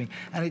say that to me,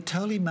 and it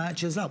totally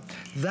matches up.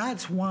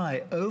 That's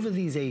why, over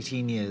these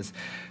 18 years,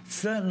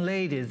 certain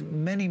ladies,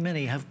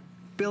 many have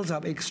built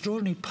up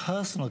extraordinary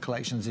personal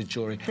collections of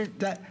jewelry.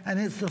 And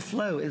it's the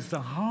flow, it's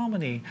the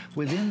harmony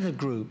within the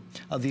group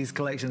of these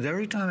collections.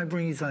 Every time I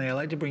bring you something, I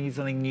like to bring you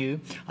something new.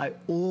 I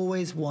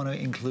always want to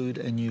include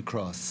a new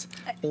cross.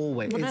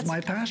 Always. Well, it's my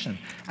passion.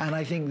 And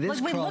I think this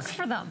cross... we look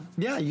for them.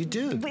 Yeah, you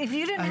do. But if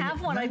you didn't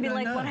have one, I'd be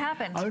like, what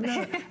happened? Oh,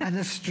 no. And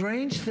the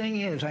strange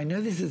thing is, I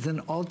know this is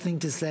an odd thing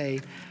to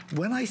say,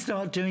 when I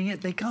start doing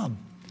it, they come.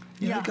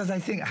 You know, because I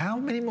think, how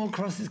many more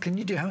crosses can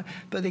you do?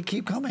 But they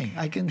keep coming.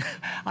 I love doing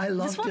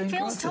crosses. This one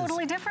feels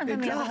totally different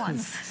than the other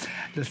ones.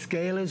 The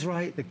scale is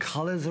right, the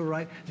colors are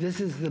right.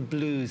 This is the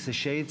blues, the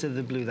shades of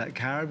the blue, that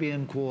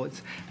Caribbean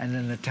quartz, and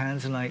then the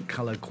tanzanite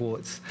color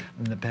quartz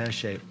and the pear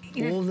shape.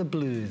 All the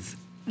blues.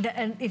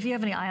 And if you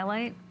have any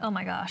iolite, oh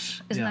my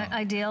gosh, isn't that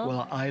ideal?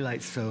 Well,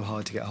 iolite's so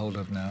hard to get hold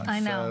of now. I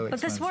know, but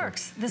this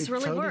works. This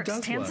really works.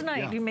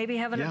 Tanzanite, you maybe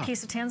have a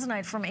piece of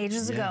tanzanite from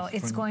ages ago.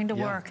 It's going to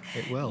work.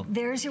 It will.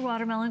 There's your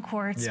watermelon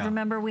quartz.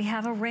 Remember, we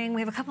have a ring.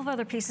 We have a couple of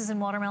other pieces in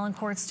watermelon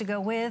quartz to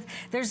go with.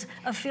 There's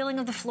a feeling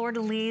of the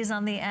fleur-de-lis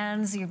on the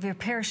ends. You have your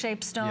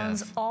pear-shaped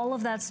stones. All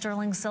of that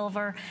sterling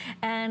silver.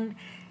 And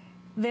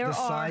the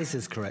size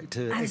is correct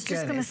too. I was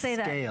just going to say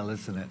that. Scale,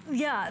 isn't it?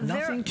 Yeah.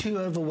 Nothing too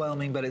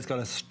overwhelming, but it's got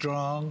a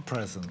strong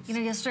presence. You know,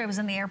 yesterday I was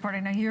in the airport.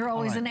 I know you're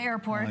always in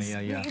airports. Oh,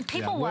 yeah.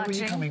 People watching. Where were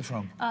you coming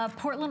from?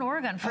 Portland,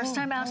 Oregon. First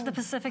time out to the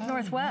Pacific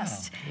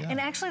Northwest. Wow.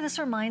 And actually, this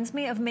reminds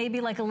me of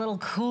maybe like a little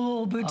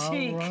cool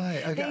boutique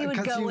that you would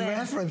go in. Because you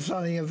referenced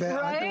something a bit.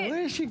 Right? I thought,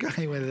 where is she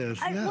going with this?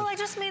 Well, I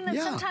just mean that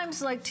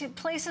sometimes, like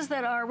places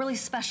that are really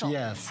special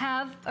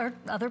have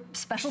other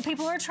special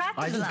people are attracted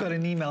to them. I just got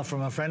an email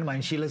from a friend of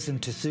mine. She lives in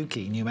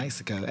Tusuki, New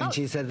Mexico. And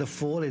she said the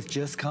fall is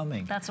just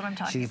coming. That's what I'm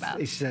talking about.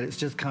 She said it's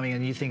just coming,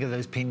 and you think of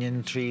those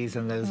pinyon trees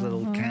and those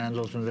little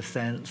candles and the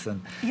scents,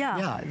 and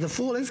the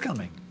fall is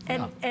coming.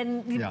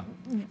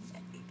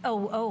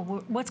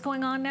 What's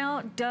going on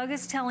now? Doug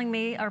is telling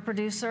me, our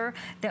producer,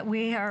 that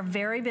we are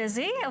very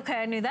busy.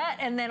 Okay, I knew that.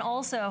 And then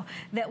also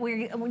that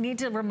we need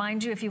to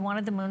remind you, if you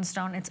wanted the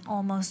moonstone, it's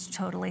almost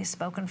totally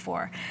spoken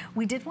for.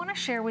 We did want to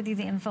share with you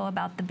the info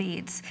about the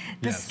beads,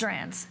 the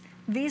strands.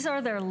 These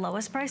are their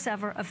lowest price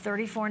ever of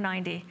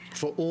 $34.90.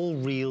 For all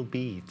real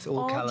beads,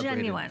 all calibrated,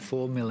 genuine.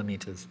 4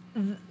 millimeters.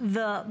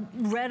 The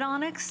red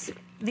onyx,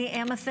 the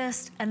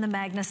amethyst, and the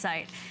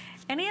magnesite.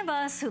 Any of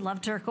us who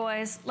love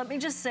turquoise, let me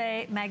just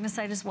say,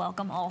 magnesite is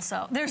welcome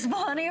also. There's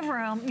plenty of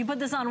room. You put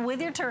this on with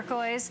your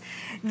turquoise.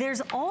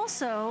 There's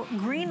also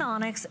green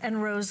onyx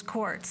and rose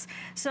quartz.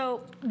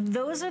 So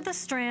those are the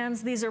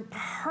strands. These are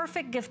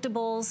perfect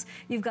giftables.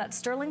 You've got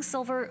sterling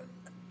silver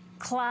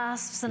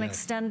clasps and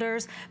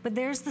extenders, but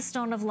there's the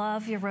stone of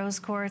love, your rose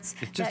quartz.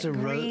 It's just a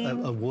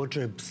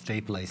wardrobe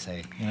staple, I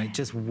say. You know, it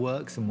just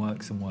works and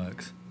works and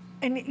works.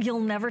 And you'll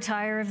never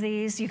tire of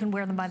these. You can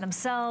wear them by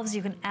themselves.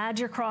 You can add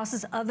your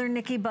crosses, other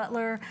Nicky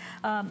Butler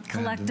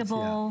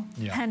collectible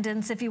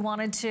pendants if you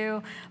wanted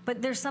to.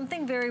 But there's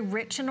something very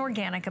rich and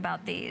organic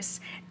about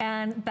these.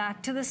 And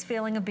back to this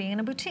feeling of being in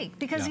a boutique.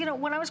 Because, you know,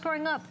 when I was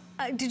growing up,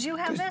 did you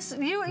have this?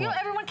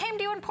 Everyone came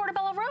to you in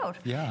Portobello Road.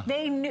 Yeah.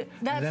 They knew,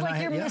 that's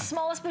like your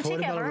smallest boutique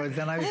Portobello ever. Road.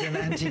 Then I was in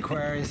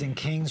Antiquaries in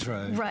Kings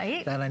Road.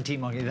 Right. That antique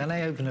market. Then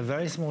I opened a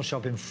very small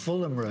shop in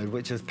Fulham Road,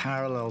 which is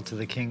parallel to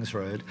the Kings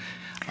Road.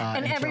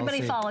 And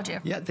everybody followed you.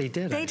 Yeah, they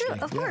did. They did,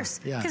 of course.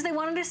 Because they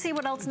wanted to see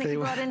what else Nicky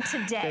brought in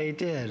today. They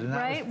did.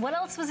 Right? What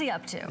else was he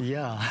up to?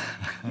 Yeah.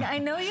 I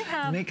know you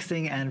have...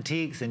 Mixing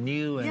antiques and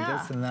new and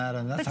this and that.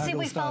 And that's but see,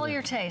 we follow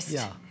your taste.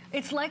 Yeah.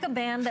 It's like a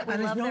band that we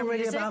love their music.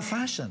 And it's not really about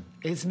fashion.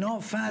 It's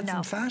not fads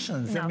and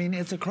fashions. I mean,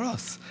 it's a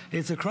cross.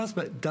 It's a cross,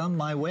 but done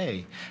my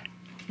way.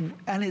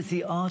 And it's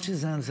the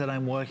artisans that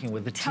I'm working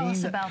with. The team. Tell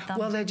us about them.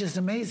 Well, they're just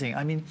amazing.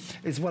 I mean,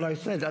 it's what I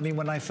said. I mean,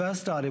 when I first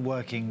started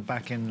working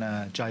back in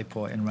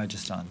Jaipur in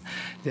Rajasthan,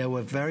 there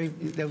was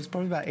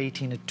probably about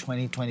 18 to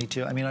 20,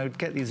 22. I mean, I would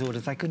get these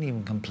orders. I couldn't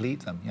even complete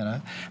them, you know?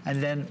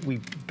 And then we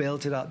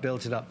built it up,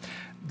 built it up.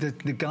 The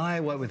guy I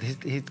work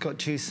with, he's got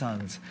 2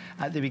 sons.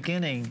 At the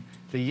beginning,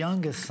 the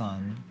youngest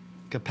son,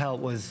 Kapel,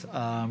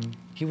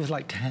 he was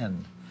like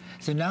 10.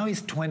 So now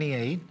he's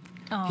 28.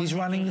 Oh, he's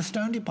running the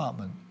stone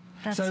department.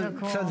 That's so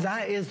cool. So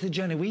that is the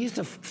journey. We used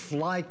to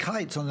fly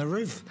kites on the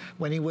roof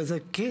when he was a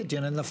kid, you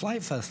know, in the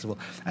Flight Festival.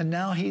 And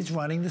now he's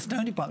running the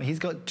stone department. He's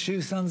got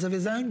 2 sons of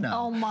his own now.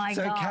 Oh, my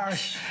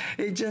gosh.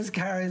 It just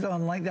carries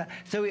on like that.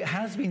 So it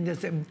has been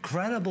this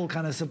incredible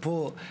kind of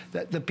support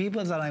that the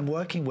people that I'm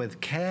working with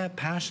care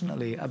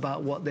passionately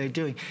about what they're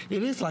doing.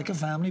 It is like a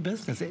family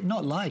business.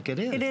 Not like, it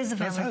is. It is a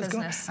family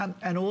business.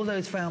 And all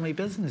those family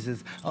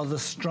businesses are the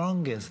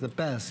strongest, the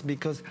best,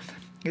 because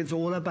it's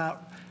all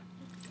about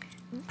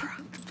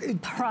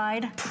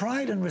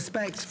pride and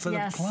respect for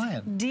the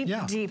client.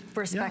 Deep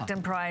respect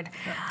and pride.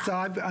 So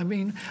I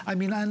mean,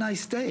 and I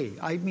stay.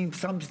 I mean,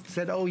 some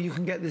said, oh, you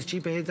can get this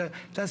cheaper here.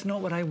 That's not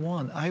what I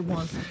want. I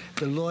want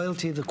the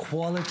loyalty, the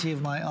quality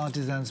of my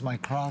artisans, my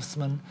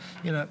craftsmen.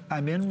 You know,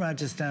 I'm in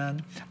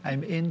Rajasthan.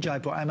 I'm in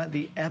Jaipur. I'm at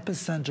the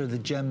epicenter of the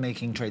gem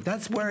making trade.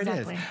 That's where it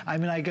is. I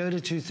mean, I go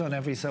to Tucson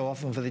every so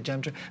often for the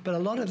gem trade, but a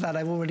lot of that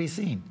I've already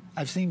seen.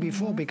 I've seen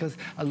before because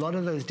a lot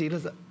of those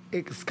dealers,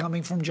 it's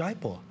coming from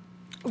Jaipur.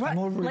 Right,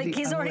 like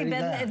he's already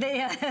been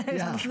there.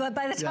 But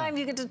by the time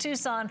you get to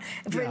Tucson,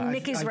 for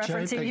Nicky's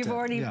reference, you've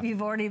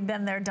already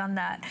been there, done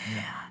that.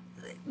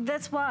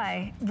 That's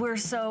why we're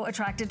so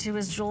attracted to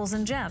his jewels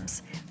and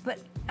gems. But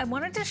I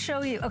wanted to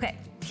show you, okay,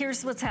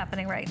 here's what's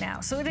happening right now.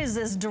 So it is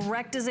as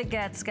direct as it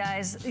gets,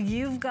 guys.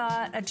 You've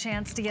got a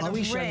chance to get a ring. Are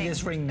we showing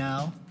this ring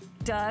now?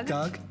 Doug?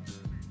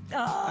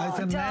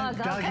 Oh,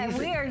 Doug, okay,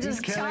 we are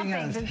just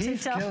chomping to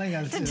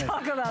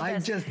talk about this.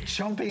 I'm just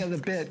chomping at the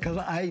bit because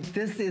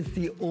this is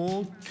the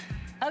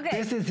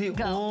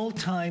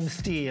all-time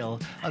steal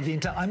of the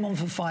entire. I'm on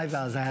for 5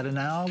 hours. I had an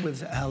hour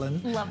with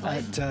Helen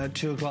at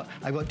 2 o'clock.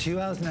 I've got 2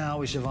 hours now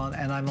with Siobhan,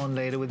 and I'm on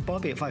later with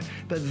Bobby at 5.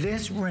 But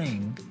this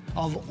ring,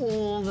 of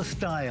all the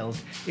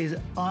styles, is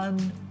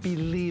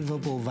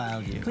unbelievable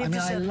value. I mean,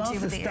 I love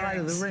the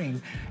style of the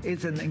ring.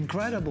 It's an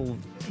incredible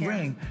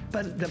ring,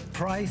 but the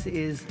price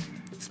is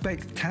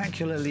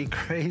spectacularly,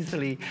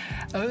 crazily.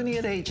 Only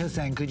at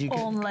HSN could you get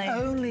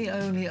only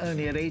at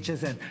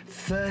HSN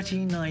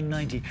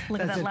 $39.90.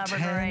 Look at that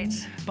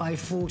labradorite. 10 by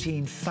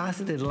 14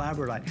 faceted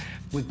labradorite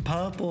with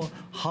purple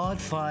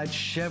hard-fired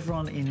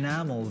chevron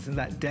enamels in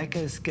that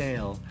deco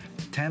scale.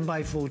 10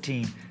 by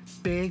 14.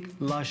 Big,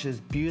 luscious,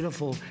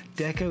 beautiful,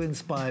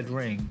 deco-inspired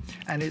ring,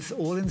 and it's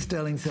all in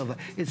sterling silver.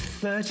 It's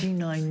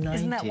 $39.90.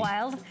 Isn't that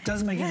wild?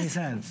 Doesn't make any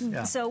sense.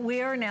 Yeah. So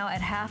we are now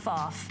at half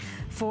off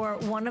for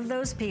one of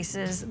those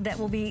pieces that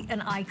will be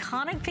an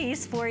iconic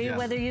piece for you,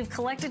 whether you've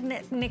collected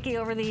Nicky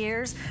over the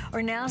years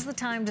or now's the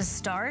time to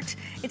start.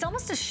 It's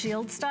almost a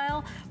shield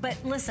style, but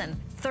listen,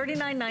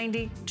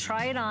 $39.90,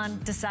 try it on,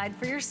 decide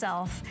for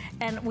yourself,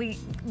 and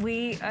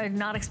we are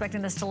not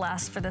expecting this to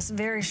last for this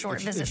very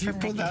short visit from Nicky.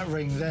 If you put that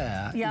ring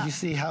there, you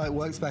see how it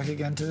works back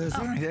again to this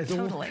ring.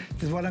 Totally.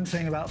 This is what I'm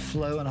saying about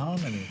flow and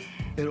harmony.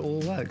 It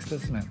all works,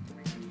 doesn't it?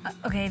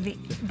 Okay,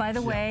 by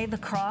the way, the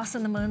cross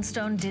and the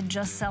moonstone did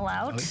just sell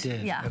out. Oh, it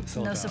did. Yeah,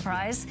 no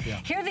surprise.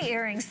 Here are the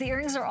earrings. The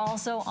earrings are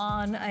also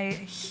on a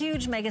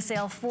huge mega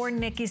sale for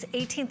Nicky's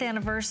 18th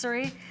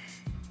anniversary.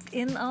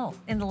 In the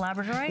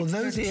labradorite. Well,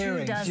 those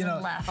earrings, you know,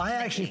 left, I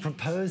actually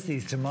proposed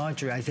these to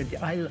Marjorie. I said,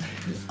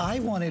 I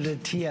wanted a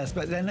TS,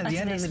 but then at the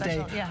end of the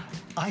day,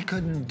 I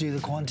couldn't do the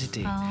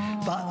quantity.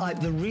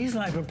 But the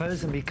reason I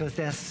proposed them because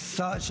they're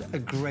such a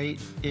great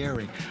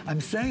earring.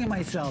 I'm saying to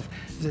myself,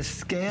 the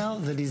scale,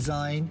 the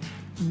design,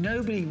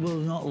 nobody will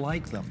not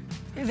like them.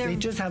 They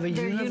just have a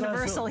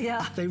universal,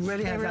 yeah. They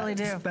really have really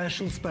that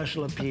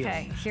special appeal.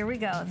 Okay, here we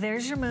go.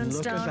 There's your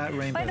moonstone. Look at that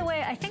rainbow. By the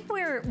way, I think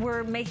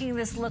we're making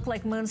this look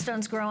like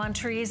moonstones grow on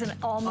trees and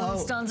all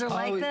moonstones are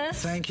like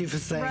this. Thank you for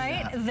saying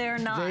that. Right? They're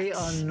not. They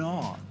are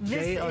not.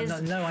 They are is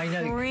not. No, I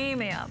know.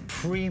 Premium.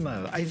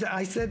 Primo.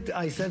 I said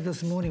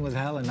this morning with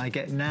Helen, I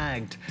get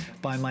nagged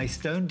by my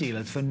stone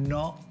dealers for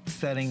not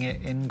selling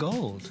it in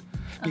gold.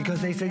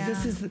 Because they say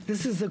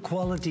this is the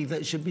quality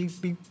that should be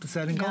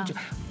set in gold.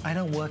 I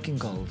don't work in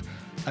gold.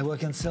 I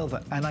work in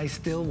silver, and I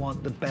still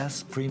want the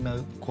best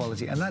primo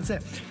quality, and that's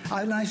it.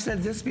 And I've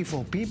said this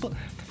before. People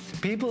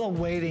are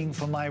waiting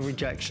for my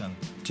rejection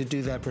to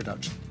do their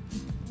production.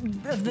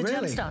 Of the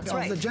gemstones,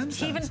 right. Of the gemstones.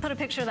 He even put a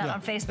picture of that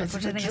on Facebook,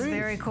 which I think is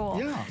very cool.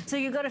 Yeah. So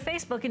you go to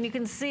Facebook and you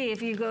can see,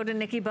 if you go to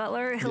Nicky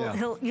Butler,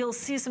 you'll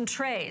see some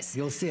trays.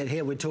 You'll see it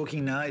here. We're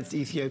talking now, it's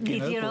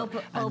Ethiopian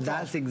opal. And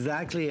that's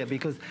exactly it,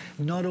 because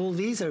not all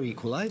these are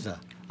equal either.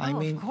 I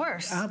mean, of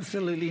course.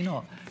 Absolutely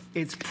not.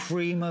 It's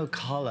primo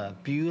color,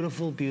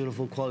 beautiful,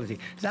 beautiful quality.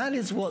 That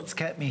is what's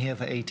kept me here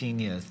for 18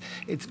 years.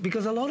 It's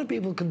because a lot of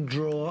people can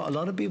draw, a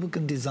lot of people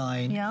can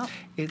design. Yeah.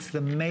 It's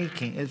the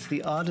making, it's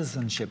the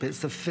artisanship, it's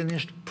the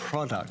finished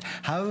product.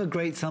 However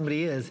great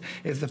somebody is,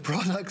 if the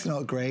product's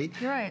not great,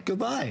 you're right.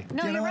 Goodbye.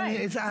 No, you know you're what right. I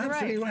mean? It's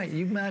absolutely right.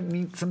 You might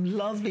meet some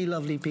lovely,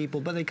 lovely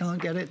people, but they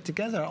can't get it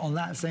together on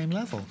that same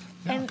level.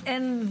 Yeah.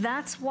 And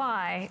that's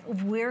why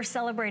we're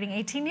celebrating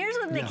 18 years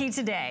with Nicky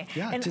today.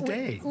 Yeah, and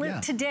today.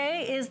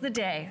 Today is the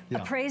day.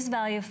 Appraised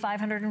value of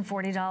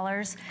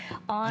 $540.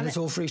 And it's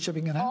all free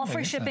shipping and handling. All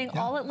free shipping,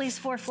 all at least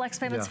 4 flex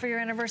payments for your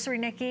anniversary,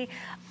 Nicky.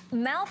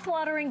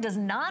 Mouth-watering does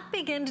not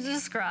begin to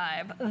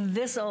describe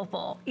this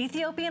opal.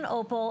 Ethiopian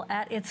opal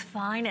at its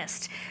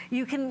finest.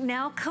 You can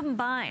now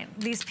combine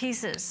these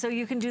pieces, so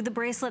you can do the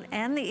bracelet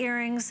and the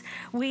earrings.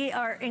 We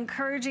are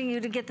encouraging you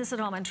to get this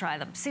at home and try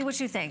them. See what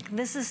you think.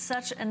 This is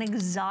such an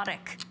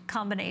exotic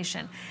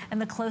combination,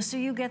 and the closer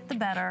you get, the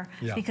better.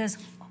 Because,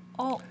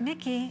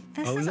 Nicky,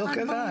 this is look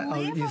unbelievable. at that!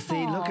 Oh, you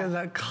see, look at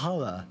that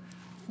color.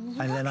 Look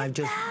at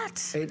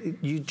that.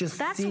 You just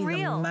see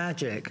real. the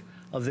magic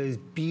of those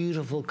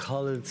beautiful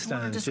colored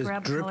stones just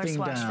dripping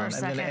down, and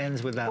then it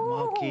ends with that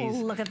Marquise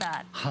look at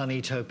that.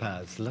 Honey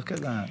topaz. Look at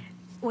that.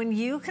 When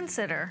you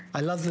consider... I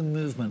love the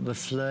movement, the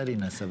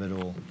flirtiness of it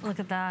all. Look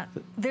at that.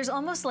 There's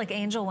almost like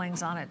angel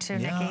wings on it too,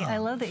 Nicky. I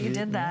love that you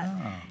did that.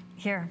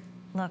 Here,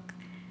 look.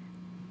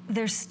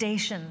 There's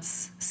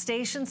stations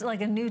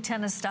like a new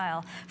tennis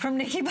style from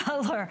Nicky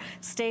Butler.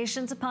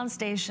 Stations upon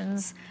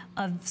stations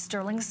of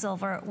sterling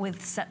silver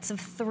with sets of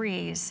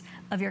 3s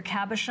of your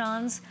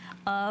cabochons,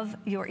 of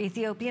your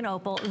Ethiopian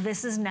opal.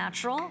 This is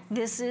natural.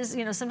 This is,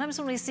 sometimes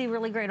when we see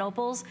really great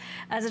opals,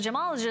 as a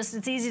gemologist,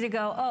 it's easy to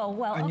go, oh,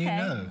 well,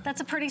 okay,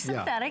 that's a pretty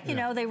synthetic, you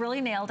know, they really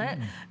nailed it.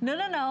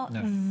 No.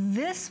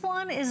 This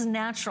one is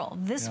natural.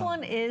 This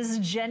one is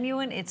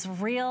genuine, it's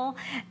real,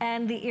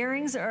 and the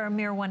earrings are a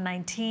mere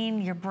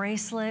 $119. Your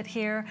bracelet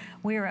here,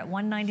 we are at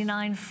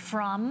 $199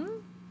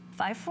 from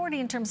 $540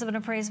 in terms of an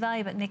appraised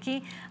value, but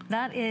Nicky,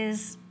 that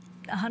is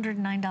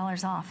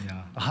 $109 off.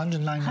 Yeah,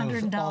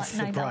 $109 off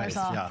the price.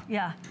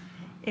 Yeah.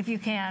 If you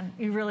can,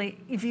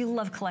 if you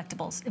love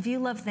collectibles, if you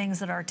love things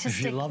that are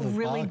artistic,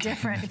 really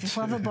different, if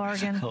you love a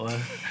bargain.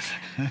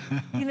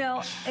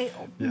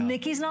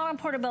 Nicky's not on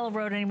Portobello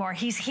Road anymore.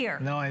 He's here.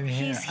 No, I'm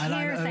here. He's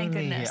here, thank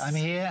goodness. I'm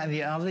here, and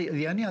the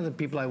only other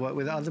people I work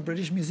with are the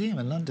British Museum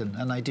in London,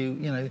 and I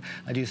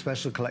do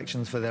special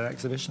collections for their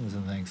exhibitions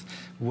and things.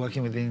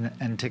 Working with the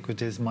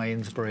antiquities, my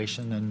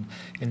inspiration and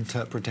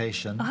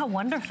interpretation. Oh, how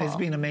wonderful! It's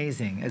been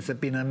amazing. It's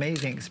been an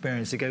amazing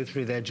experience to go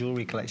through their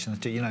jewelry collections.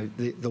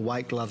 The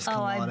white gloves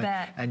come on,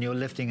 and you're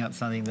lifting up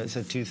something that's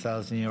a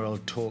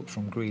 2,000-year-old torque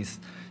from Greece,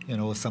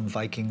 or some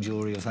Viking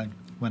jewelry or something.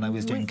 When I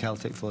was doing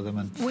Celtic for them,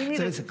 and we need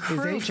a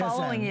crew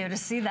following you to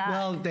see that.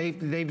 Well,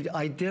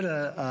 I did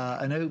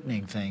an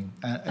opening thing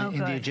in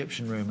the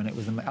Egyptian room, and it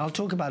was. I'll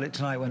talk about it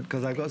tonight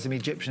because I've got some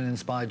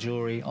Egyptian-inspired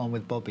jewelry on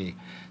with Bobby,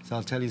 so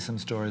I'll tell you some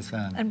stories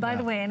then. And by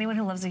the way, anyone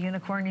who loves a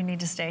unicorn, you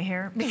need to stay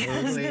here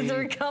because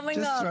they're coming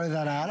up. Just throw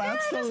that out.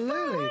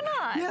 Absolutely. Why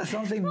not? Yeah,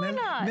 something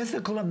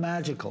mythical and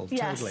magical.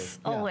 Yes, totally.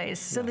 Always.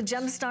 So the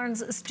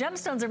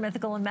gemstones are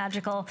mythical and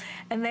magical,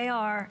 and they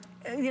are.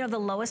 The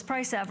lowest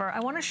price ever.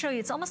 I want to show you,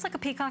 it's almost like a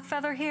peacock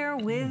feather here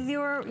with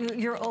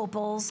your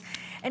opals.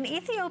 And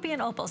Ethiopian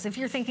opals, if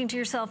you're thinking to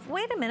yourself,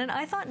 wait a minute,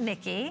 I thought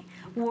Nicky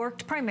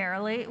worked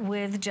primarily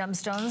with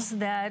gemstones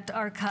that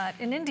are cut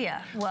in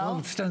India. Well,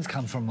 the stones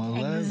come from all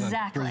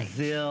over.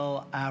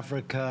 Brazil,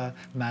 Africa,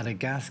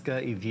 Madagascar,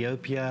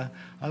 Ethiopia.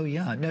 Oh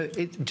yeah, no,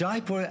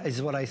 Jaipur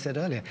is what I said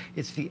earlier.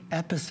 It's the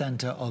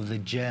epicenter of the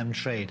gem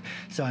trade.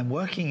 So I'm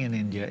working in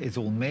India, it's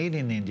all made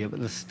in India,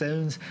 but the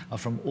stones are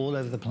from all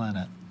over the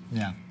planet.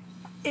 Yeah.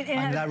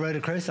 And that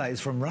rhodochrosite is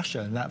from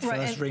Russia, and that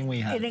first ring we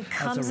had. And it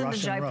comes into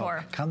Jaipur.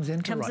 Rock. Comes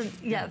into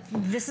Russia.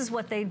 This is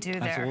what they do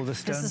there. That's all the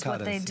stone This is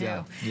what they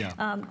do.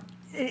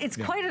 It's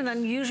quite an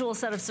unusual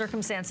set of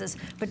circumstances,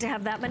 but to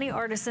have that many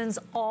artisans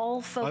all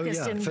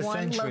focused in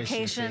one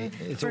location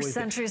for centuries and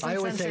centuries. I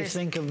always say,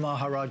 think of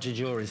Maharaja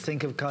jewelries.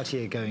 Think of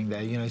Cartier going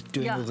there,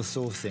 doing all the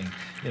sourcing,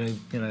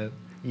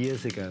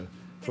 years ago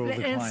for all the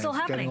clients. It's still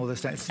happening. Getting all this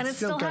stuff. And it's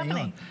still going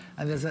happening.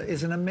 on. And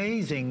it's an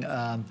amazing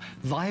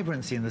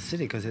vibrancy in the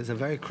city because it's a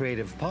very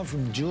creative, apart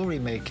from jewelry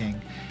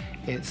making,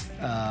 it's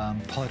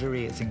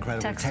pottery, it's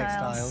incredible.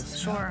 Textiles,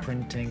 sure.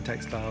 Printing,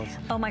 textiles.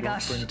 Oh my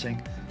gosh.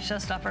 Printing.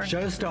 Showstopper.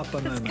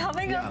 Showstopper moment. It's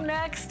coming up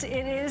next.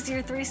 It is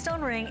your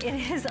 3-stone ring.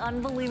 It is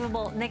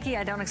unbelievable. Nikki,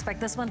 I don't expect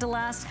this one to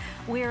last.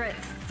 We're at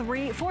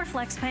 4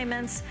 flex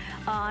payments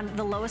on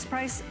the lowest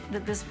price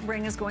that this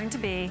ring is going to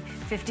be,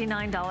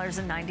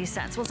 $59.90.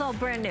 Well, it's all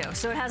brand new,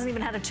 so it hasn't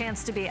even had a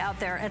chance to be out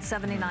there at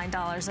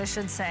 $79, I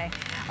should say.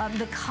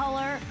 The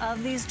color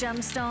of these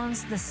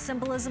gemstones, the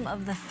symbolism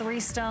of the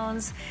 3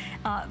 stones,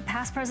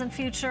 past, present,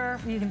 future,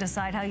 you can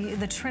decide how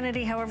the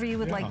Trinity, however you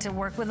would like to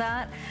work with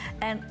that.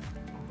 And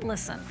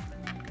listen,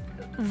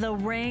 the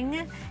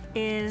ring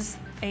is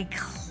a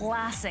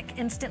classic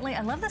instantly.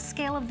 I love the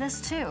scale of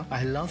this too.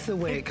 I love the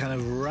way it kind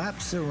of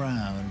wraps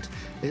around.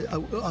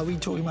 Are we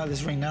talking about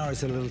this ring now, or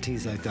is it a little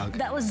teaser, Doug?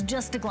 That was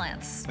just a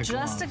glance.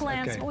 Just a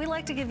glance. Okay. But we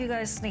like to give you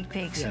guys sneak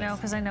peeks, you know,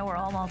 because I know we're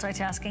all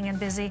multitasking and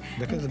busy.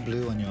 Look at the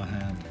blue on your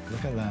hand.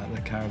 Look at that,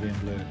 the Caribbean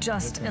blue.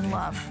 Just in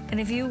love. And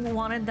if you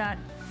wanted that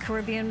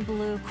Caribbean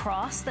blue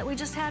cross that we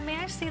just had, may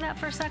I see that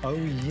for a second? Oh,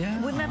 yeah.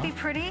 Wouldn't that be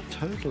pretty?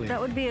 Totally. That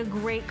would be a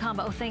great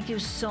combo. Oh, thank you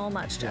so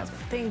much, Jasmine.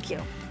 Thank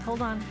you.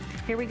 Hold on.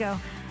 Here we go.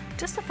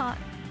 Just a thought.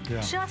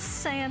 Yeah.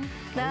 Just saying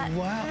that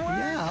wow.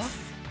 works.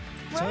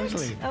 Yeah. Right?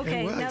 Totally.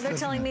 Okay, works, now they're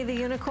telling me the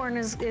unicorn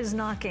is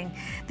knocking.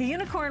 The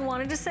unicorn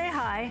wanted to say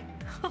hi.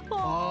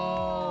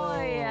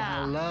 Oh,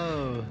 yeah.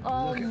 Hello.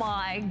 Oh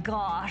my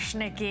gosh,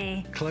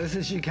 Nikki. Close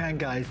as you can,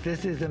 guys.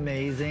 This is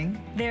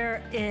amazing.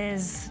 There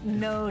is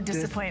no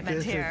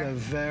disappointment here. This is a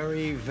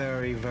very,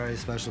 very, very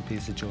special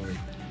piece of jewelry.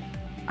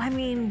 I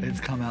mean,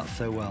 it's come out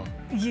so well.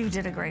 You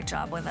did a great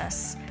job with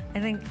this. I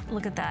think,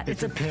 look at that.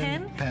 It's a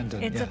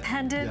pendant. It's a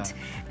pendant,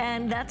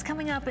 and that's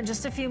coming up in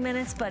just a few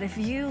minutes. But if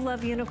you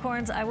love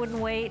unicorns, I wouldn't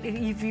wait.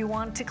 If you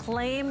want to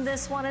claim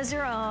this one as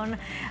your own,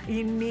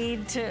 you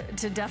need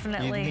to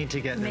definitely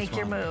make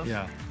your move.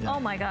 Yeah. Oh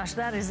my gosh,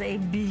 that is a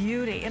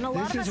beauty. And a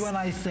lot of This is when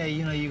I say,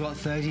 you know, you got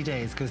 30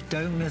 days, because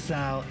don't miss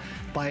out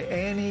by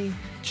any,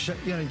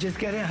 you know, just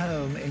get it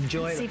home,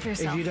 enjoy it. See for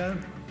yourself. If you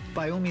don't,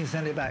 by all means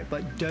send it back,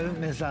 but don't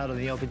miss out on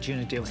the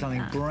opportunity of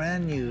something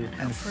brand new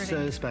and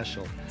so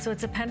special. So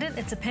it's a pendant,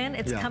 it's a pin,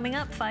 it's coming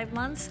up 5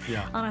 months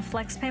on a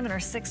flex payment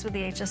or 6 with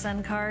the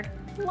HSN card.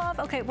 Love.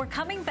 Okay, we're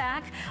coming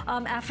back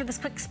after this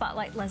quick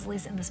spotlight.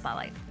 Leslie's in the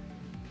spotlight.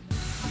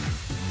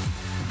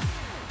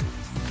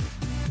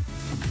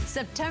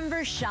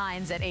 September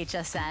shines at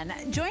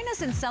HSN. Join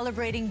us in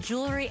celebrating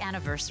Jewelry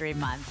Anniversary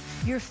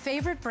Month. Your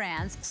favorite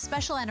brands,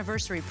 special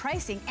anniversary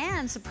pricing,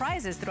 and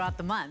surprises throughout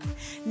the month.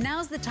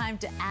 Now's the time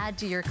to add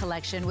to your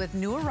collection with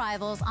new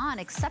arrivals on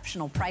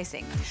exceptional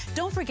pricing.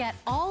 Don't forget,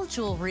 all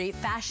jewelry,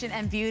 fashion,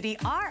 and beauty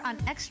are on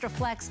Extra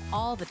Flex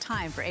all the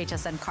time for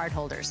HSN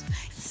cardholders.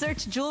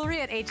 Search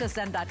jewelry at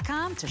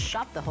hsn.com to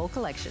shop the whole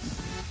collection.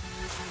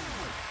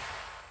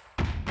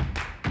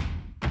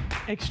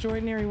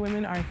 Extraordinary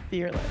women are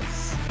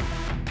fearless.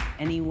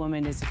 Any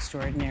woman is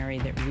extraordinary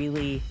that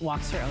really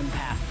walks her own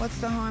path. What's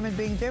the harm in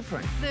being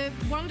different? The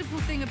wonderful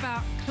thing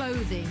about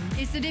clothing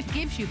is that it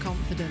gives you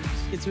confidence.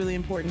 It's really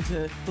important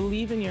to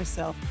believe in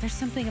yourself. There's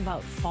something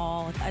about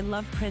fall. I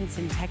love prints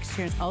and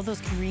textures, all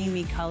those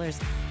creamy colors.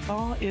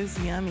 Fall is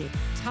yummy.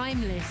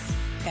 Timeless.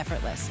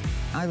 Effortless.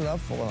 I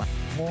love fall.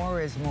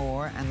 More is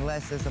more and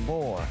less is a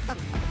bore.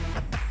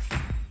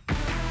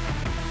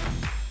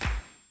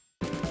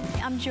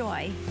 I'm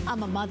Joy.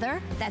 I'm a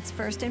mother, that's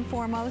first and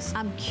foremost.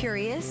 I'm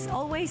curious,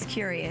 always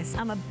curious.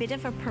 I'm a bit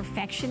of a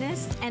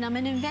perfectionist, and I'm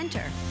an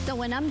inventor. So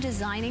when I'm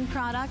designing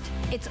product,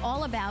 it's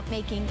all about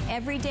making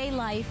everyday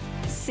life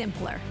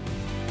simpler.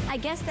 I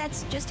guess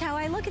that's just how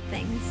I look at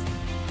things.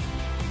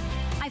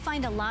 I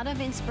find a lot of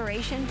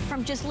inspiration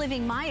from just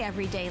living my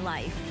everyday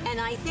life. And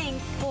I think,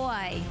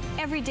 boy,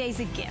 every day's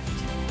a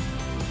gift.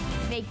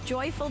 Make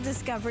joyful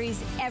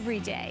discoveries every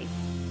day.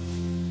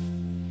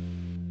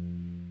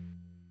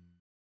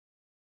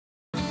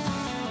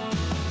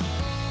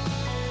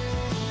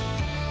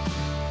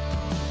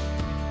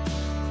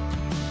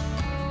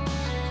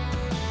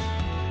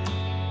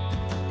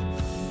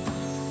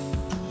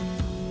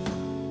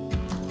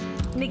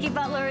 Nicky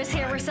Butler is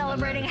here. We're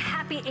celebrating a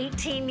happy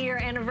 18-year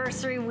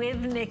anniversary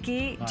with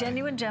Nicky.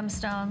 Genuine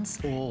gemstones,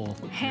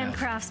 hand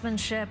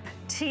craftsmanship,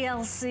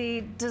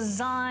 TLC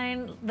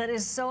design that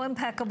is so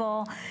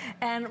impeccable.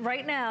 And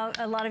right now,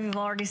 a lot of you have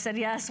already said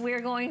yes. We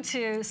are going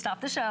to stop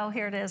the show.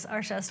 Here it is,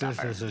 our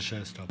showstopper. This is a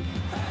showstopper.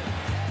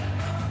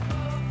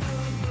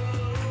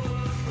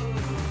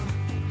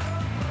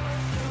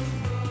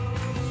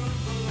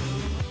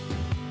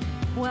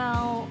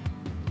 Well,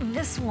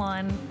 this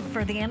one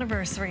for the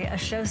anniversary, a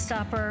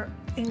showstopper,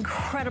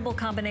 incredible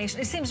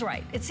combination. It seems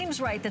right. It seems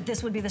right that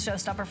this would be the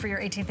showstopper for your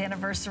 18th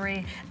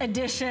anniversary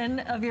edition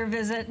of your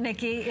visit,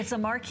 Nicky. It's a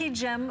marquee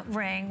gem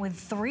ring with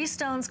 3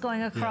 stones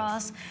going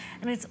across,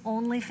 and it's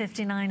only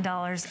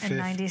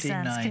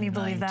 $59.90. Can you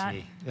believe that?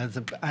 That's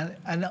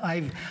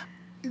and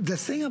The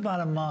thing about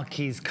a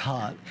marquise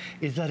cut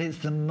is that it's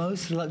the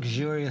most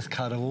luxurious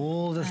cut of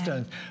all the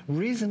stones.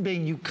 Reason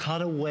being, you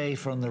cut away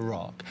from the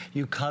rock.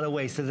 You cut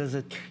away, so there's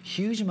a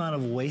huge amount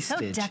of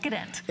wastage. So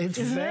decadent. It's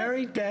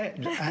very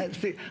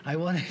I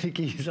wanted to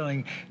give you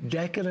something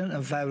decadent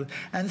and fabulous.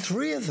 And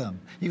 3 of them.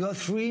 You got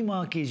 3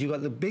 marquise. You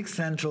got the big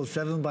central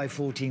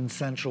 7x14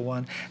 central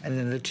one, and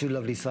then the 2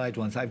 lovely side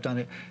ones. I've done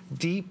it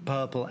deep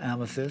purple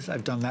amethyst.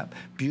 I've done that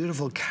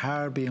beautiful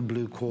Caribbean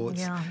blue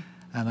quartz. Yeah.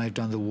 And I've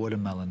done the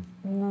watermelon.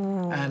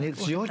 Ooh, and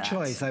it's your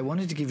choice. I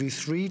wanted to give you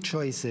 3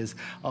 choices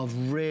of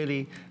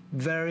really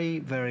very,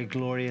 very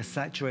glorious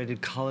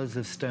saturated colors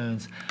of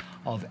stones,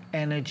 of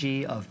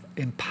energy, of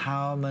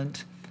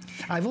empowerment.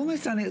 I've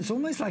almost done it, it's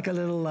almost like a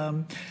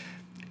little,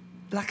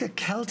 like a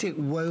Celtic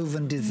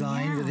woven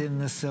design within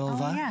the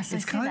silver. Oh, yes,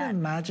 it's kind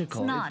of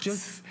magical.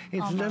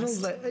 It's little,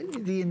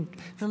 the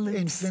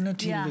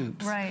infinity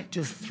loops,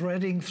 just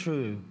threading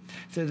through.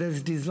 So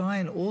there's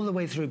design all the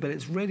way through, but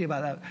it's really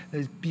about that,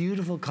 those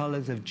beautiful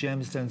colors of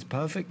gemstones,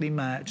 perfectly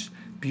matched,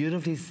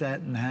 beautifully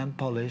set and hand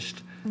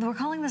polished. We're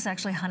calling this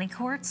actually honey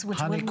quartz, which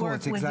would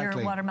work with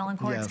your watermelon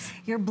quartz. Yes.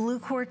 Your blue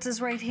quartz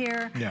is right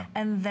here. Yeah.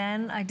 And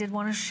then I did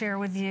want to share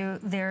with you,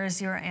 there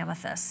is your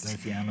amethyst. There's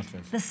the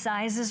amethyst. The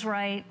size is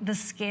right, the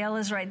scale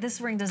is right.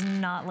 This ring does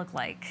not look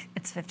like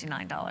it's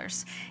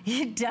 $59.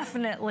 It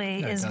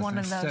definitely is one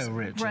of those, so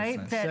rich,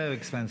 right? That, so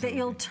expensive. That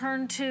you'll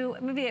turn to,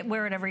 maybe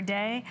wear it every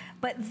day,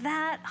 but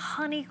that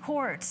honey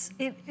quartz,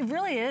 it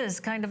really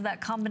is kind of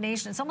that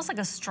combination. It's almost like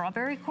a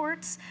strawberry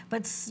quartz, but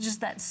it's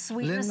just that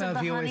sweetness of the honey.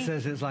 Lynn Murphy always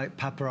says it's like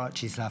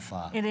paparazzi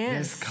sapphire. It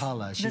is. This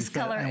color. This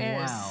color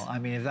is. Wow. I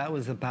mean, if that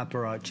was the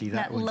paparazzi,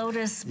 that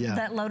was...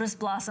 That lotus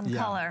blossom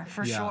color,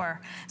 for sure.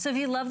 So if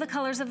you love the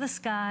colors of the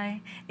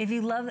sky, if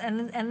you love,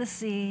 and the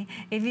sea,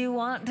 if you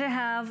want to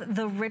have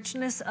the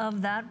richness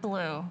of that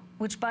blue,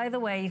 which, by the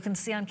way, you can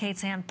see on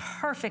Kate's hand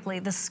perfectly,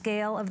 the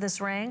scale of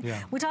this ring.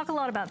 Yeah. We talk a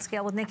lot about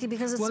scale with Nicky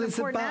because it's an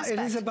important aspect.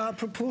 It is about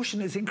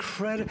proportion. It's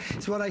incredible.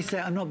 It's what I say.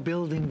 I'm not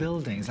building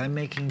buildings. I'm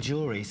making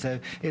jewelry. So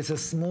it's a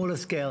smaller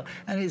scale,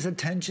 and it's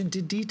attention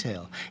to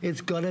detail.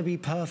 It's got to be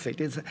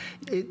perfect. And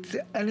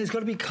it's got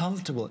to be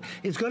comfortable.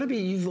 It's got to be,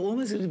 you've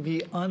almost got to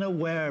be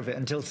unaware of it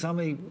until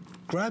somebody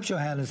grabs your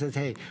hand and says,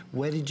 hey,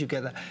 where did you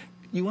get that?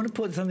 You want to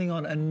put something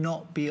on and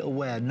not be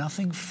aware.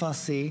 Nothing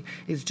fussy.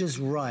 It's just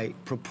right.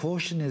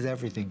 Proportion is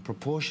everything.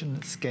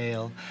 Proportion,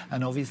 scale,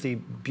 and obviously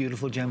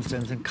beautiful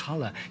gemstones and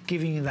color,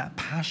 giving you that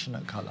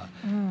passionate color.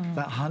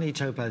 That honey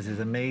topaz is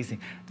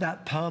amazing.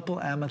 That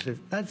purple amethyst,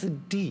 that's a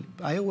deep.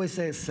 I always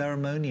say it's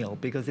ceremonial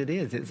because it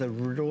is. It's a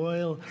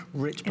royal,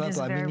 rich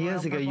purple. I mean,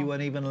 years ago, you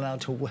weren't even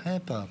allowed to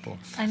wear purple.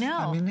 I know.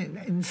 I mean,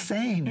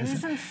 insane. It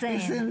is insane.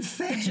 It's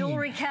insane. The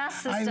jewelry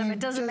caste system, it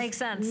doesn't make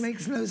sense. It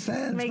makes no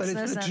sense, but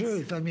it's the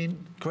truth. I mean,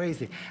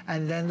 crazy.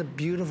 And then the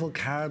beautiful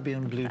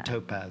Caribbean blue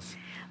topaz.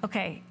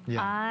 Okay,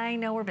 I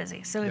know we're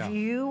busy, so if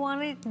you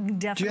want to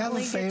definitely Do you have a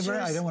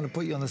favorite? I don't want to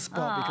put you on the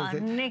spot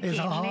because it's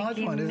a hard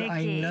one.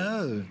 I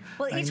know.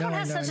 Well, each one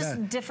has such a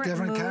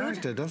different mood.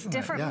 Character, doesn't it?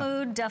 Different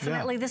mood,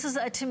 definitely. This is,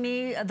 to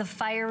me, the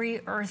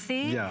fiery,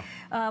 earthy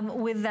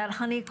with that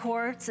honey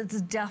quartz.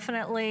 It's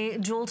definitely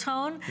jewel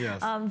tone.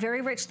 Yes.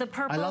 Very rich. The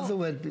purple. I love the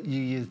word that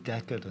you use,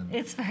 decadent.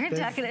 It's very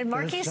decadent.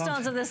 Marquise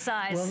stones of this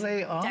size. Well,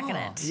 they are.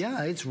 Decadent.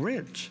 Yeah, it's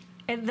rich.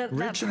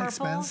 Rich and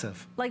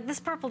expensive. Like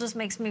this purple just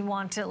makes me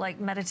want to like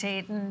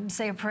meditate and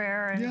say a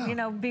prayer and you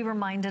know, be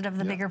reminded of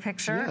the bigger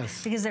picture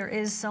because there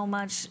is so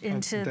much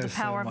into the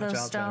power of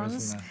those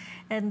stones.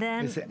 And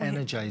then it's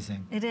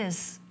energizing. It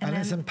is. And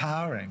it's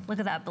empowering. Look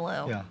at that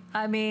blue. Yeah.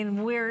 I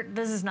mean,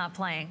 this is not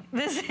playing.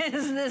 This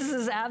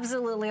is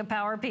absolutely a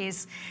power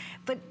piece.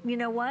 But you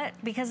know what?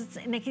 Because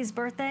it's Nicky's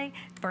birthday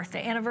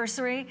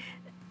anniversary,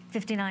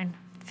 $59.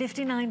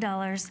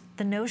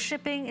 The no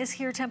shipping is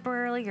here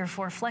temporarily. Your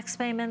 4 flex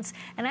payments.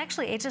 And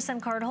actually,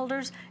 HSN card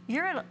holders,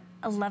 you're at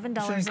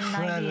 $11.98. It's an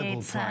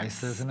incredible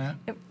price, isn't it?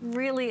 It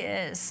really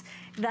is.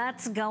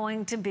 That's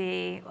going to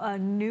be a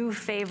new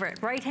favorite.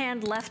 Right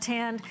hand, left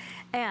hand,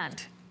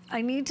 and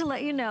I need to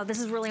let you know,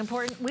 this is really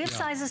important. We have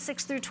sizes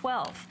 6 through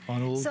 12.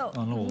 On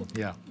all,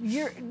 yeah.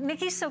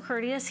 Nicky's so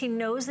courteous. He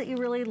knows that you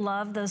really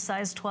love those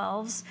size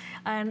 12s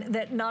and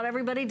that not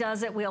everybody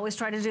does it. We always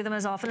try to do them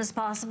as often as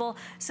possible.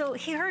 So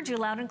he heard you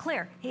loud and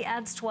clear. He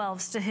adds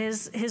 12s to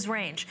his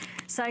range.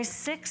 Size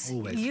 6,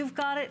 you've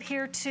got it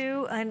here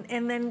too.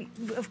 And then,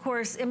 of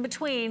course, in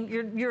between,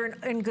 you're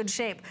in good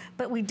shape.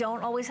 But we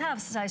don't always have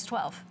size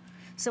 12.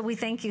 So we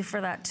thank you for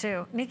that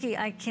too. Nicky,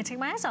 I can't take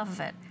my eyes off of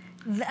it.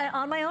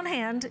 On my own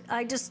hand,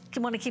 I just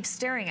want to keep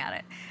staring at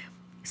it.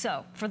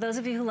 So, for those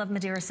of you who love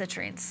Madeira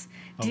citrines,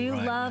 do you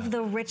love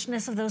the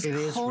richness of those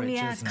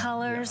cognac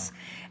colors?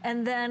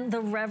 And then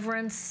the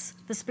reverence,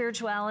 the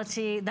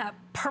spirituality, that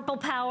purple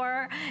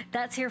power,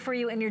 that's here for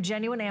you in your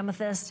genuine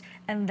amethyst.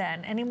 And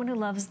then anyone who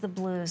loves the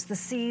blues, the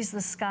seas,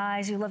 the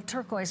skies, you love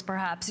turquoise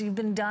perhaps, you've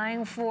been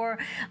dying for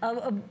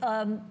a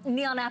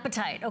neon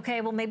apatite.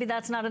 Okay, well maybe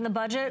that's not in the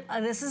budget.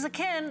 This is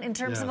akin in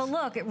terms of a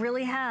look. It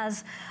really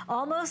has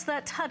almost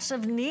that touch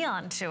of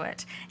neon to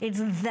it.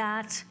 It's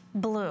that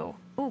blue.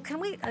 Ooh, can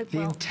we?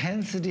 The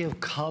intensity of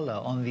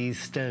color on these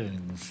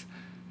stones.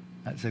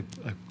 That's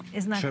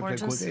isn't that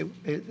gorgeous?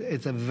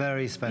 It's a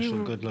very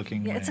special,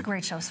 good-looking ring. It's a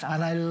great showstopper.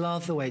 And I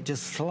love the way it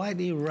just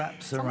slightly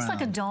wraps around. Almost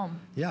like a dome.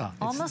 Yeah,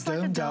 almost it's like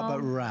a domed dome. up,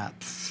 but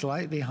wraps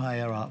slightly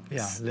higher up.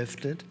 Yeah,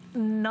 lifted.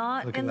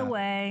 Not in the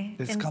way.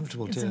 It's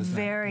comfortable too. It's isn't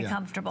very it?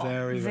 comfortable.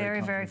 Very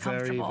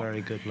comfortable.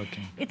 Very good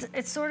looking.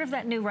 It's sort of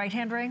that new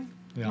right-hand ring,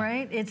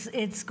 right?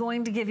 It's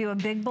going to give you a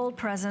big, bold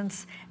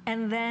presence,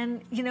 and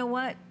then you know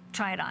what?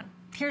 Try it on.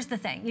 Here's the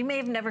thing. You may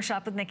have never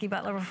shopped with Nicky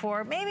Butler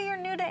before. Maybe you're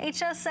new to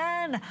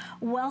HSN.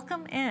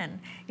 Welcome in.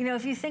 You know,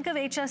 if you think of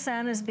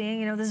HSN as being,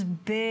 you know, this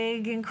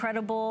big,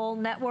 incredible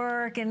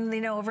network and,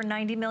 you know, over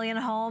 90 million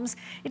homes,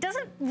 it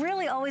doesn't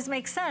really always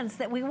make sense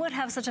that we would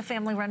have such a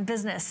family-run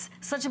business,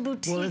 such a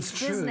boutique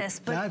business.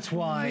 But that's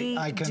why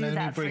I can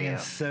only bring in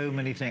so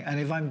many things. And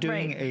if I'm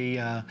doing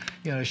a,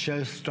 you know,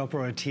 showstopper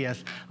or a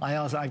TS,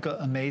 I've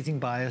got amazing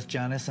buyers,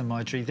 Janice and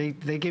Marjorie.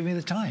 They give me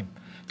the time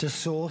to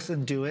source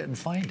and do it and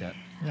find it.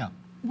 Yeah.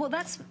 Well,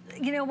 that's,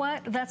 you know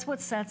what? That's what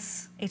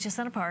sets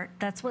HSN apart.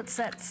 That's what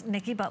sets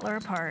Nicky Butler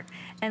apart.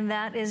 And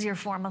that is your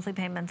 4 monthly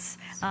payments.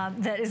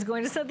 That is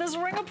going to set this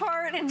ring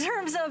apart in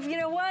terms of, you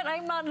know what?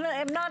 I'm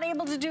not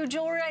able to do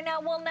jewelry right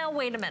now. Well, now,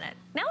 wait a minute.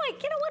 Now,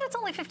 you know what? It's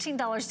only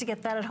 $15 to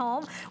get that at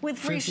home with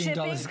free shipping.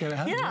 $15 to get it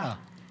home, yeah.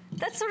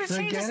 That sort of so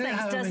changes things,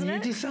 doesn't it?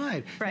 And you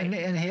decide. Right.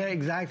 And hear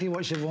exactly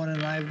what Siobhan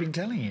and I have been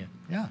telling you.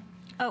 Yeah.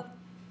 Oh.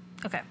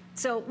 Okay,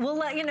 so we'll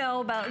let you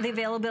know about the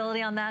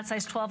availability on that.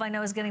 Size 12, I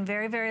know, is getting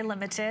very, very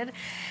limited.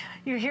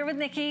 You're here with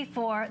Nicky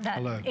for that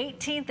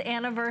 18th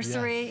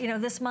anniversary. Yes. You know,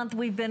 this month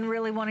we've been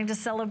really wanting to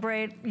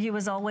celebrate you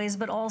as always,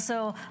 but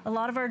also a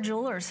lot of our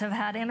jewelers have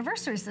had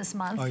anniversaries this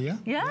month. Oh, yeah?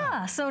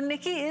 Yeah, so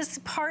Nicky is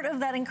part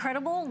of that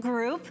incredible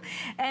group,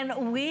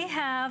 and we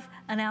have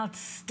an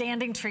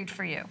outstanding treat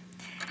for you.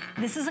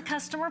 This is a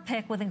customer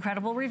pick with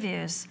incredible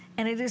reviews,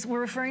 and we're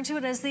referring to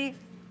it as the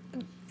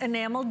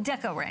enamel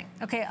deco ring.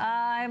 Okay,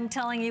 I'm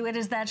telling you, it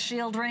is that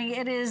shield ring.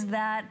 It is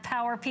that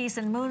power piece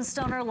in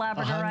moonstone or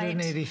labradorite.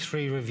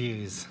 183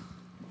 reviews.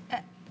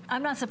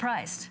 I'm not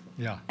surprised.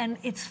 Yeah. And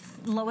it's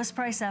lowest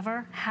price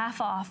ever, half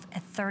off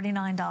at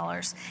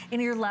 $39. In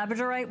your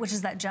labradorite, which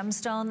is that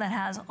gemstone that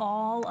has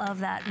all of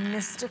that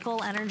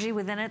mystical energy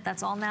within it,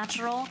 that's all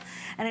natural,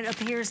 and it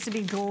appears to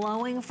be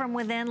glowing from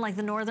within like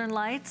the northern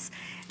lights.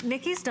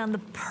 Nicky's done the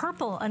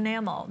purple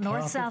enamel,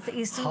 north, south,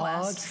 east, and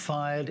west.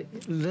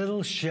 Hard-fired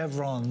little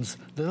chevrons,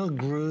 little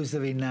grooves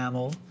of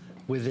enamel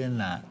within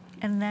that.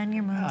 And then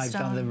your moonstone. I've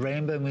done the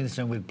rainbow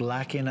moonstone with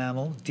black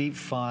enamel,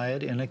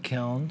 deep-fired in a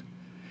kiln.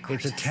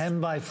 Gorgeous. It's a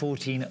 10 by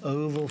 14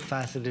 oval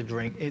faceted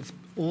ring. It's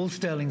all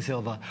sterling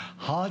silver,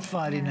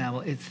 hard-fired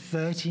enamel. It's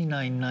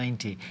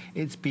 $39.90.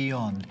 It's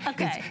beyond.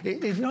 Okay.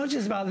 It's not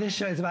just about this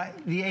show, it's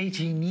about the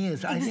 18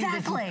 years.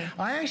 Exactly.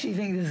 I actually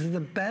think this is the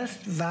best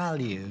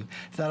value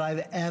that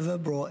I've ever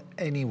brought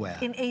anywhere.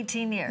 In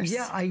 18 years.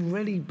 Yeah, I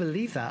really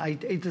believe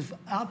that. It is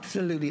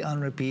absolutely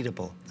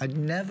unrepeatable. I'd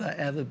never,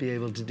 ever be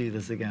able to do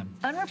this again.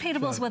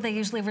 Unrepeatable is what they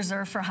usually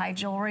reserve for high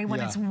jewelry when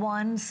it's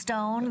one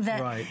stone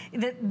that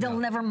they'll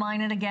never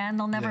mine it again,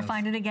 they'll never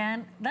find it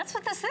again. That's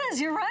what this is,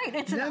 you're right.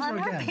 It's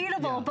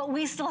unrepeatable, but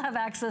we still have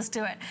access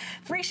to it.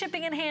 Free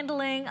shipping and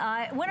handling.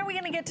 When are we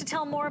going to get to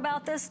tell more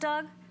about this,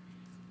 Doug?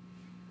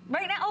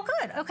 Right now? Oh,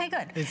 good. Okay,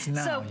 good. It's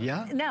now,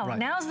 so,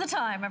 now's the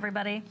time,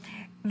 everybody.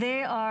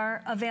 They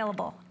are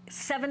available.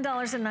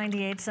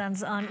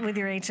 $7.98 with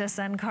your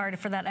HSN card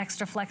for that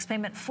extra flex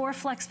payment. 4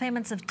 flex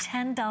payments of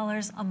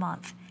 $10 a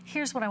month.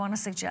 Here's what I want to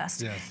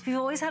suggest. Yes. If you've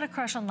always had a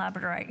crush on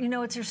labradorite, you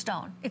know it's your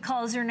stone. It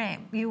calls your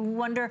name. You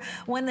wonder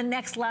when the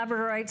next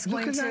labradorite's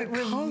going to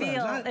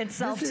reveal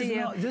itself to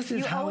you. This is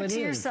you how owe it to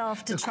is.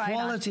 yourself to try it on.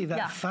 The quality,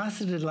 that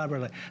faceted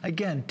labradorite.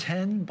 Again,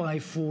 10 by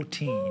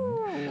 14,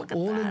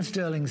 all in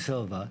sterling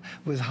silver,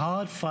 with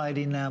hard-fired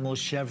enamel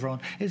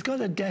chevron. It's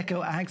got a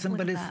deco accent,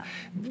 but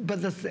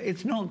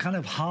it's not kind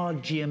of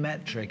hard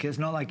geometric. It's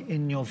not like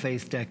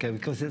in-your-face deco,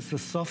 because it's the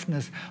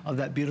softness of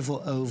that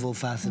beautiful oval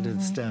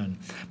faceted stone.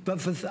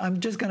 But I'm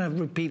just going to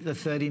repeat the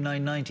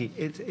 $39.90.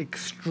 It's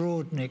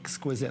extraordinary,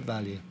 exquisite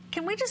value.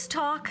 Can we just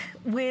talk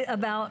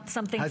about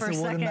something for a second?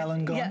 Has the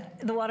watermelon gone? Yeah,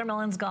 the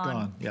watermelon's gone.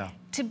 Gone, yeah.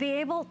 To be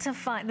able to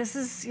find, this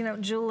is, you know,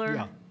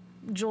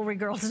 jewelry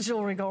girl to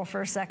jewelry girl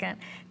for a second.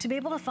 To be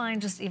able to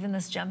find just even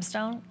this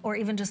gemstone or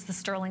even just the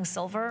sterling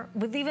silver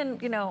with even,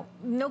 you know,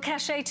 no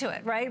cachet to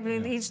it, right? I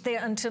mean, each they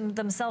unto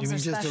themselves are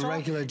special. Just a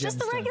regular gemstone. Just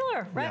the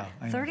regular, right?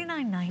 Yeah,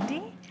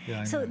 $39.90?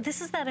 Yeah, so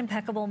this is that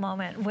impeccable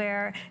moment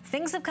where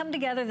things have come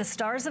together, the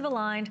stars have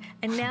aligned,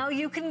 and now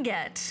you can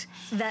get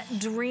that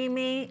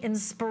dreamy,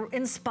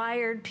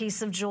 inspired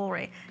piece of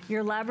jewelry.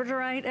 Your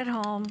labradorite at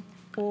home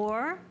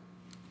or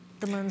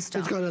the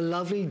moonstone. It's got a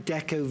lovely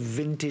deco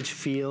vintage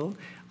feel.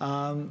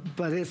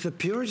 But it's the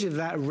purity of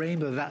that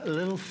rainbow, that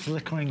little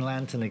flickering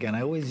lantern again.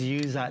 I always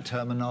use that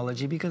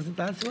terminology because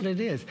that's what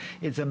it is.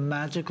 It's a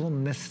magical,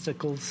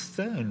 mystical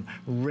stone,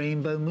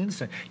 rainbow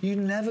moonstone. You're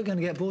never going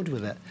to get bored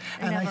with it.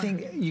 And I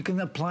think you can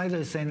apply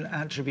those same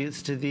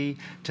attributes to the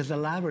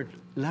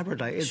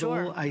labradorite. It's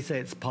all, I say,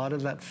 it's part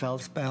of that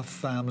feldspar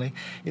family.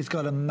 It's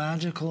got a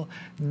magical,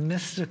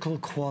 mystical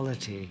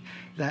quality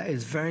that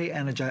is very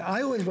energizing.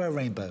 I always wear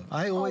rainbow.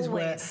 I always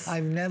wear,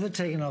 I've never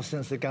taken off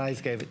since the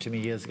guys gave it to me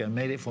years ago,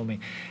 made it for me.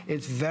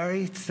 It's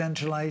very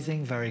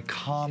centralizing, very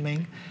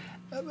calming.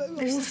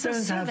 All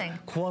stones have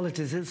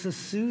qualities. It's a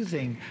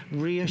soothing,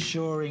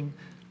 reassuring,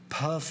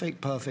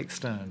 perfect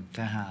stone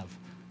to have.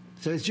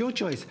 So it's your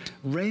choice.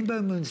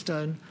 Rainbow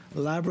moonstone,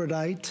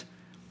 labradorite.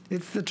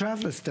 It's the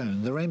traveler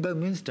stone, the rainbow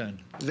moonstone.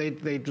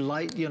 They'd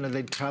light, you know,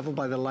 they'd travel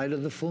by the light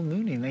of the full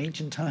moon in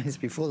ancient times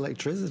before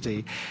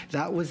electricity.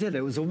 That was it.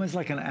 It was almost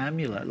like an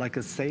amulet, like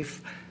a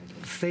safe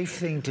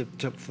thing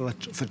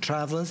for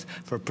travelers,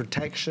 for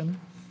protection,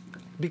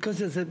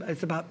 because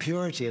it's about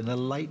purity and the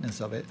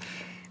lightness of it.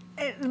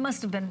 It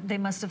must have been, they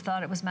must have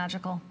thought it was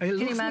magical. Can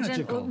you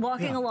imagine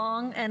walking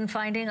along and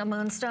finding a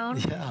moonstone?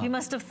 Yeah. You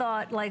must have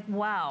thought, like,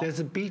 wow.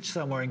 There's a beach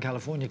somewhere in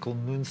California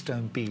called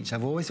Moonstone Beach.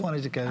 I've always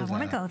wanted to go there. I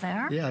want to go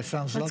there. Yeah, it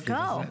sounds lovely. Let's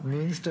go.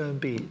 Moonstone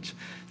Beach.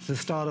 It's the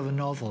start of a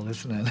novel,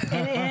 isn't it?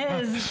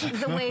 It is.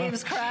 The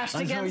waves crashed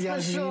against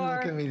the shore.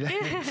 Look at me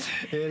there.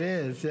 It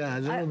is, yeah. A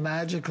little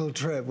magical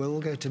trip. We'll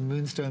go to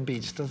Moonstone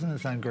Beach. Doesn't it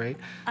sound great?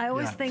 I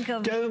always think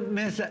of... Don't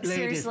miss it,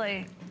 ladies.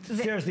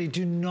 Seriously,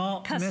 do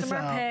not miss out.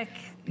 Customer pick.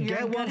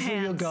 Get one for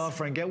your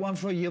girlfriend. Get one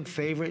for your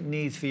favorite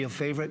niece, for your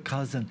favorite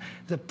cousin.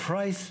 The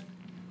price,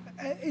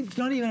 it's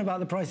not even about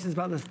the price, it's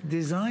about the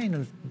design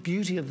and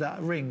beauty of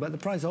that ring, but the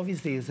price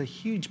obviously is a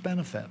huge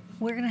benefit.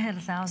 We're going to hit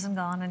 1,000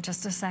 gone in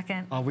just a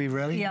second. Are we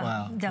really? Yeah,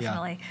 wow.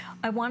 Definitely. Yeah.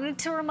 I wanted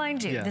to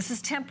remind you, this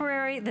is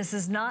temporary. This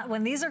is not,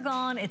 when these are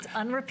gone, it's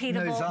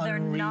unrepeatable. No, it's They're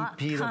not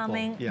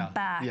coming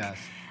back. Yes.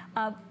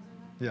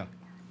 Yeah.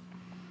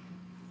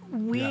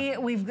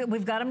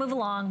 We've got to move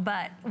along,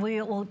 but we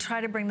will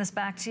try to bring this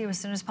back to you as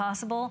soon as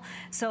possible.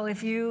 So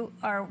if you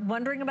are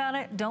wondering about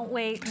it, don't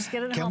wait. Just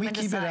get it at home and decide.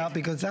 Can we keep it out?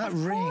 Because that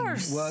ring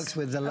works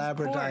with the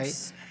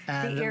labradorite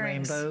and the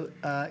rainbow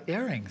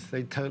earrings.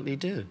 They totally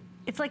do.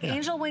 It's like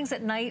angel wings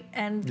at night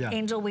and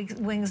angel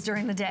wings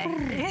during the day.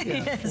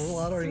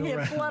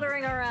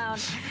 Fluttering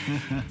around.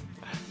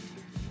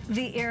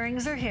 The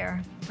earrings are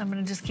here. I'm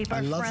going to just keep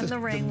our friend the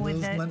ring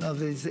with it. I love the movement of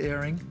this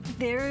earring.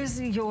 There's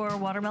your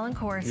watermelon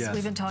quartz. Yes.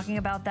 We've been talking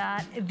about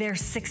that. They're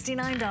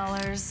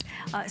 $69.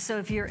 So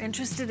if you're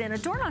interested in a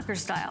door knocker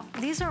style,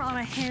 these are on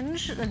a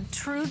hinge, a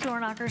true door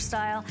knocker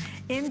style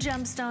in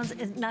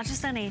gemstones. Not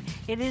just any.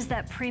 It is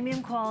that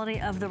premium quality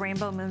of the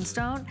rainbow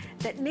moonstone.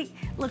 That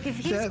look, if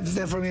he's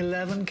they're from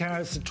 11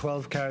 carats to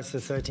 12 carats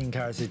to 13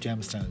 carats of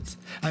gemstones.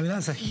 I mean,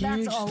 that's a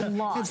huge. That's a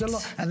lot. It's a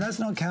lot, and that's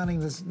not counting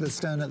the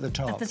stone at the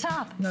top. At the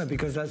top. No,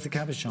 because that's the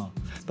cabochon.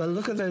 But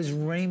look at those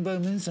rainbow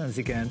moonstones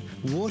again.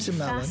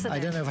 Watermelon. I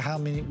don't know how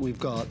many we've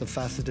got. The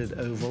faceted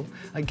oval.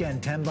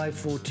 Again, 10 by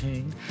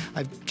 14.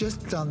 I've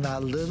just done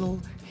that little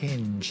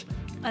hinge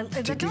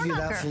to give you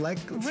that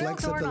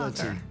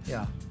flexibility.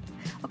 Yeah.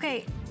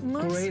 Okay,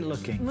 great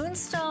looking.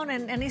 Moonstone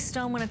and any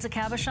stone when it's a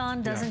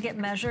cabochon doesn't get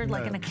measured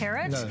like in a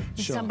carat. No,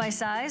 it's done by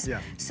size.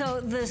 Yeah. So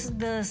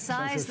the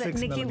size that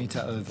Nicky... That's a 6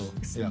 millimeter oval.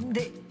 Yeah.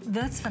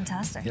 That's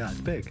fantastic. Yeah,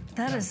 it's big.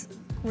 That is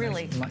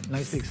really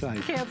nice big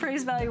size. Yeah,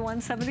 praise value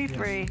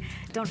 173. Yeah.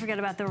 Don't forget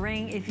about the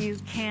ring if you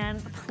can.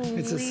 Please,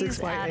 it's a 6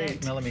 by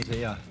 8 millimeter.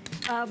 Yeah.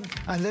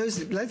 And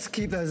those, let's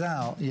keep those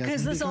out. Yes,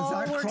 because this all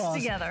works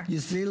together. You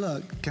see,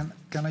 look, can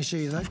I show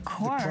you that? Of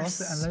course. The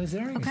cross and those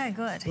earrings. Okay,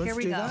 good. Let's Here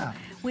we go. That.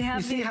 We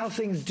have you see how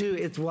things do.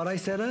 It's what I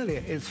said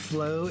earlier. It's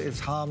flow, it's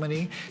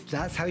harmony.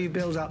 That's how you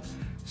build up.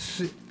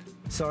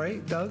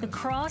 Sorry, Doug? The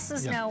cross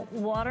is now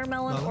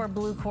watermelon or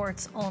blue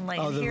quartz only.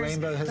 Oh, the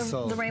rainbow has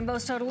sold. The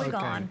rainbow's totally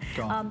gone.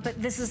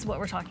 But this is what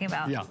we're talking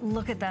about. Yeah.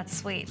 Look at that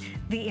suite.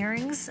 The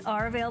earrings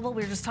are available.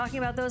 We were just talking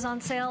about those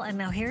on sale. And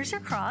now here's your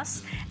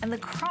cross. And the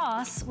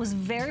cross was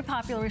very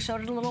popular. We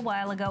showed it a little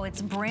while ago.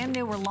 It's brand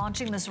new. We're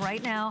launching this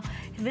right now.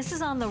 This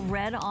is on the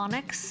red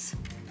onyx.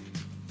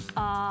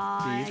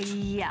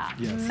 Yeah,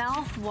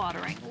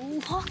 mouth-watering.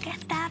 Look at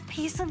that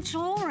piece of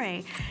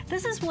jewelry.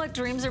 This is what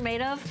dreams are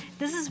made of.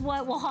 This is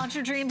what will haunt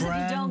your dreams if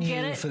you don't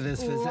get it. For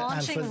this visit.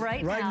 Launching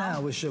right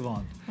now with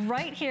Siobhan.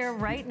 Right here,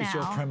 right now. It's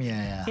your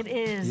premiere. It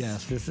is.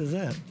 Yes, this is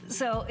it.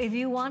 So if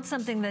you want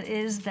something that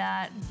is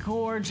that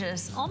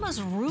gorgeous,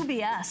 almost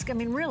ruby-esque, I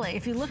mean, really,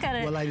 if you look at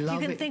it, you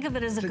can think of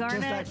it as a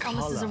garnet,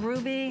 almost as a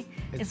ruby.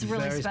 It's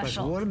really very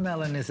special.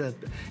 Watermelon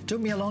took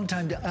me a long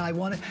time.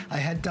 I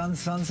had done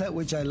sunset,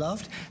 which I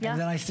loved. And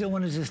then I still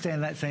wanted to stay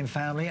in that same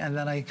family, and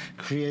then I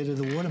created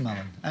the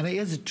watermelon. And it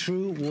is a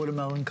true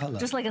watermelon color.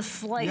 Just like a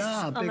slice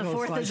on the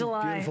 4th of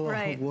July. Beautiful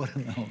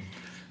watermelon.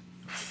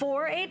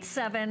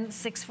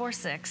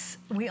 487-646.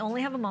 We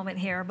only have a moment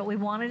here, but we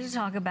wanted to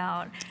talk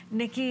about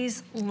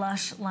Nicky's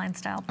Lush Line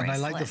Style bracelet.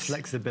 And I like the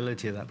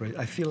flexibility of that bracelet.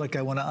 I feel like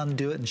I want to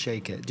undo it and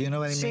shake it. Do you know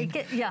what I mean? Shake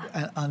it,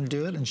 yeah.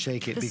 Undo it and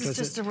shake it. This is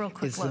just a real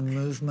quick look. It's the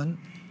movement.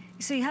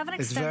 So you have an extender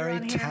It's very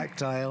on here.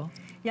 tactile.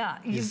 Yeah,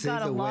 you've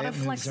got a lot of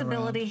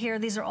flexibility here.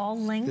 These are all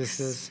links. This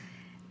is...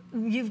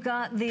 You've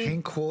got the...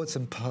 Pink quartz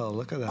and pearl.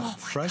 Look at that. Oh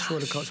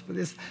Freshwater quartz. But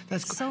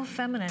that's so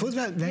feminine. Put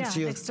that next to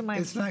you. Next to my...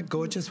 Isn't that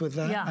gorgeous with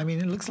that? Yeah. I mean,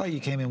 it looks like you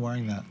came in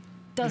wearing that.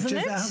 Doesn't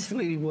it? Just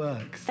absolutely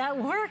works. That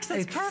works.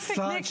 That's it's perfect,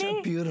 such Nicky.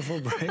 a beautiful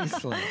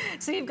bracelet.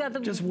 So you've got the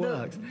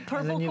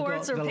purple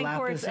quartz or pink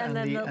quartz, and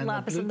then the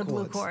lapis and the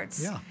blue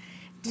quartz. Yeah.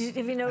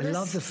 Have you noticed? I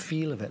love the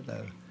feel of it,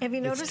 though. Have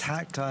you noticed? It's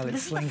tactile,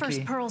 it's slinky. This is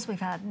the first pearls we've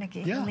had,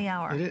 Nicky, in the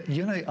hour.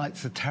 You know,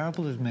 it's a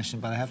terrible admission,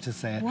 but I have to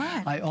say it.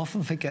 What? I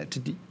often forget to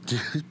do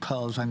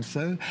pearls. I'm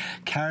so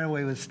carried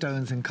away with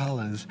stones and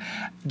colours.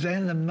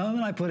 Then the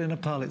moment I put in a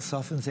pearl, it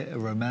softens it, it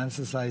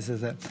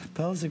romanticizes it.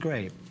 Pearls are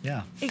great,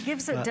 yeah. It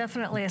gives it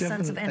definitely a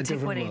sense of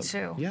antiquity,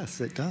 too.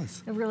 Yes, it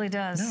does. It really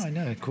does. No, I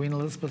know. Queen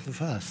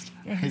Elizabeth I.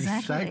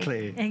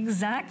 Exactly.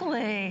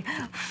 Exactly.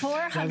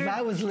 400. Now, if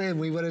that was Lynn,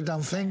 we would have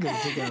done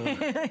fingers together.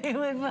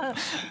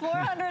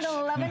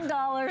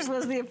 $411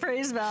 was the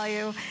appraised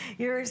value.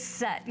 You're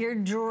set. You're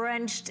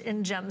drenched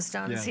in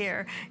gemstones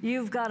here.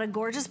 You've got a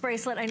gorgeous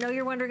bracelet. I know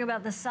you're wondering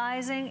about the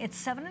sizing. It's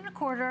 7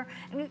 1/4,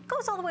 and it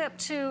goes all the way up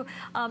to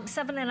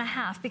 7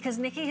 1/2 because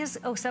Nicky has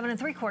 7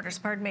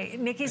 3/4. Pardon me.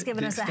 Nicky's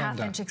given us a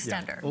half-inch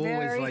extender. Yeah. Always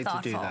Very like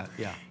thoughtful. to do that.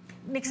 Yeah.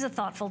 Nicky's a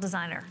thoughtful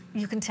designer.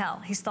 You can tell.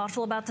 He's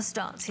thoughtful about the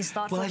stones. He's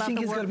thoughtful about the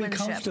workmanship. Well, I think it's got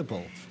to be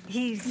comfortable.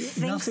 He thinks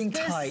nothing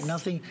tight,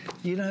 nothing.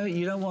 You know,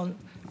 you don't want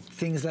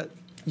things that.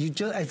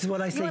 It's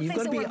what I say. You've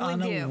got to be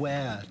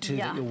unaware too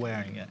that you're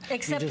wearing it.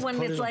 Except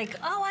when it's like,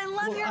 oh, I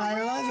love your ring.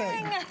 I love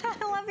it.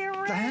 I love your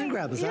ring. The hand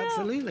grabbers,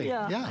 absolutely.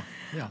 Yeah.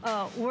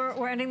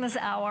 We're ending this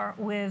hour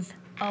with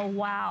a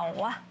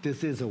wow.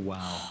 This is a wow.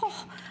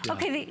 Oh. Yeah.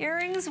 Okay, the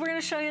earrings we're going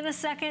to show you in a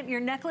second. Your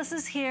necklace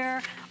is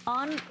here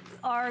on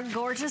our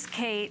gorgeous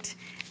Kate.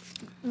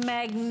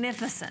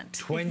 Magnificent.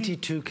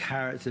 22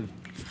 carats of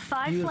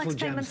 5 flex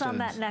payments on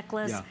that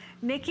necklace. Yeah.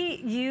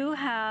 Nicky, you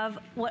have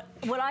what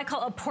I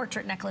call a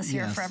portrait necklace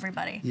here for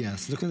everybody.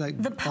 Yes, look at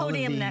that. The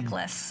podium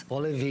necklace.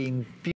 Olivine.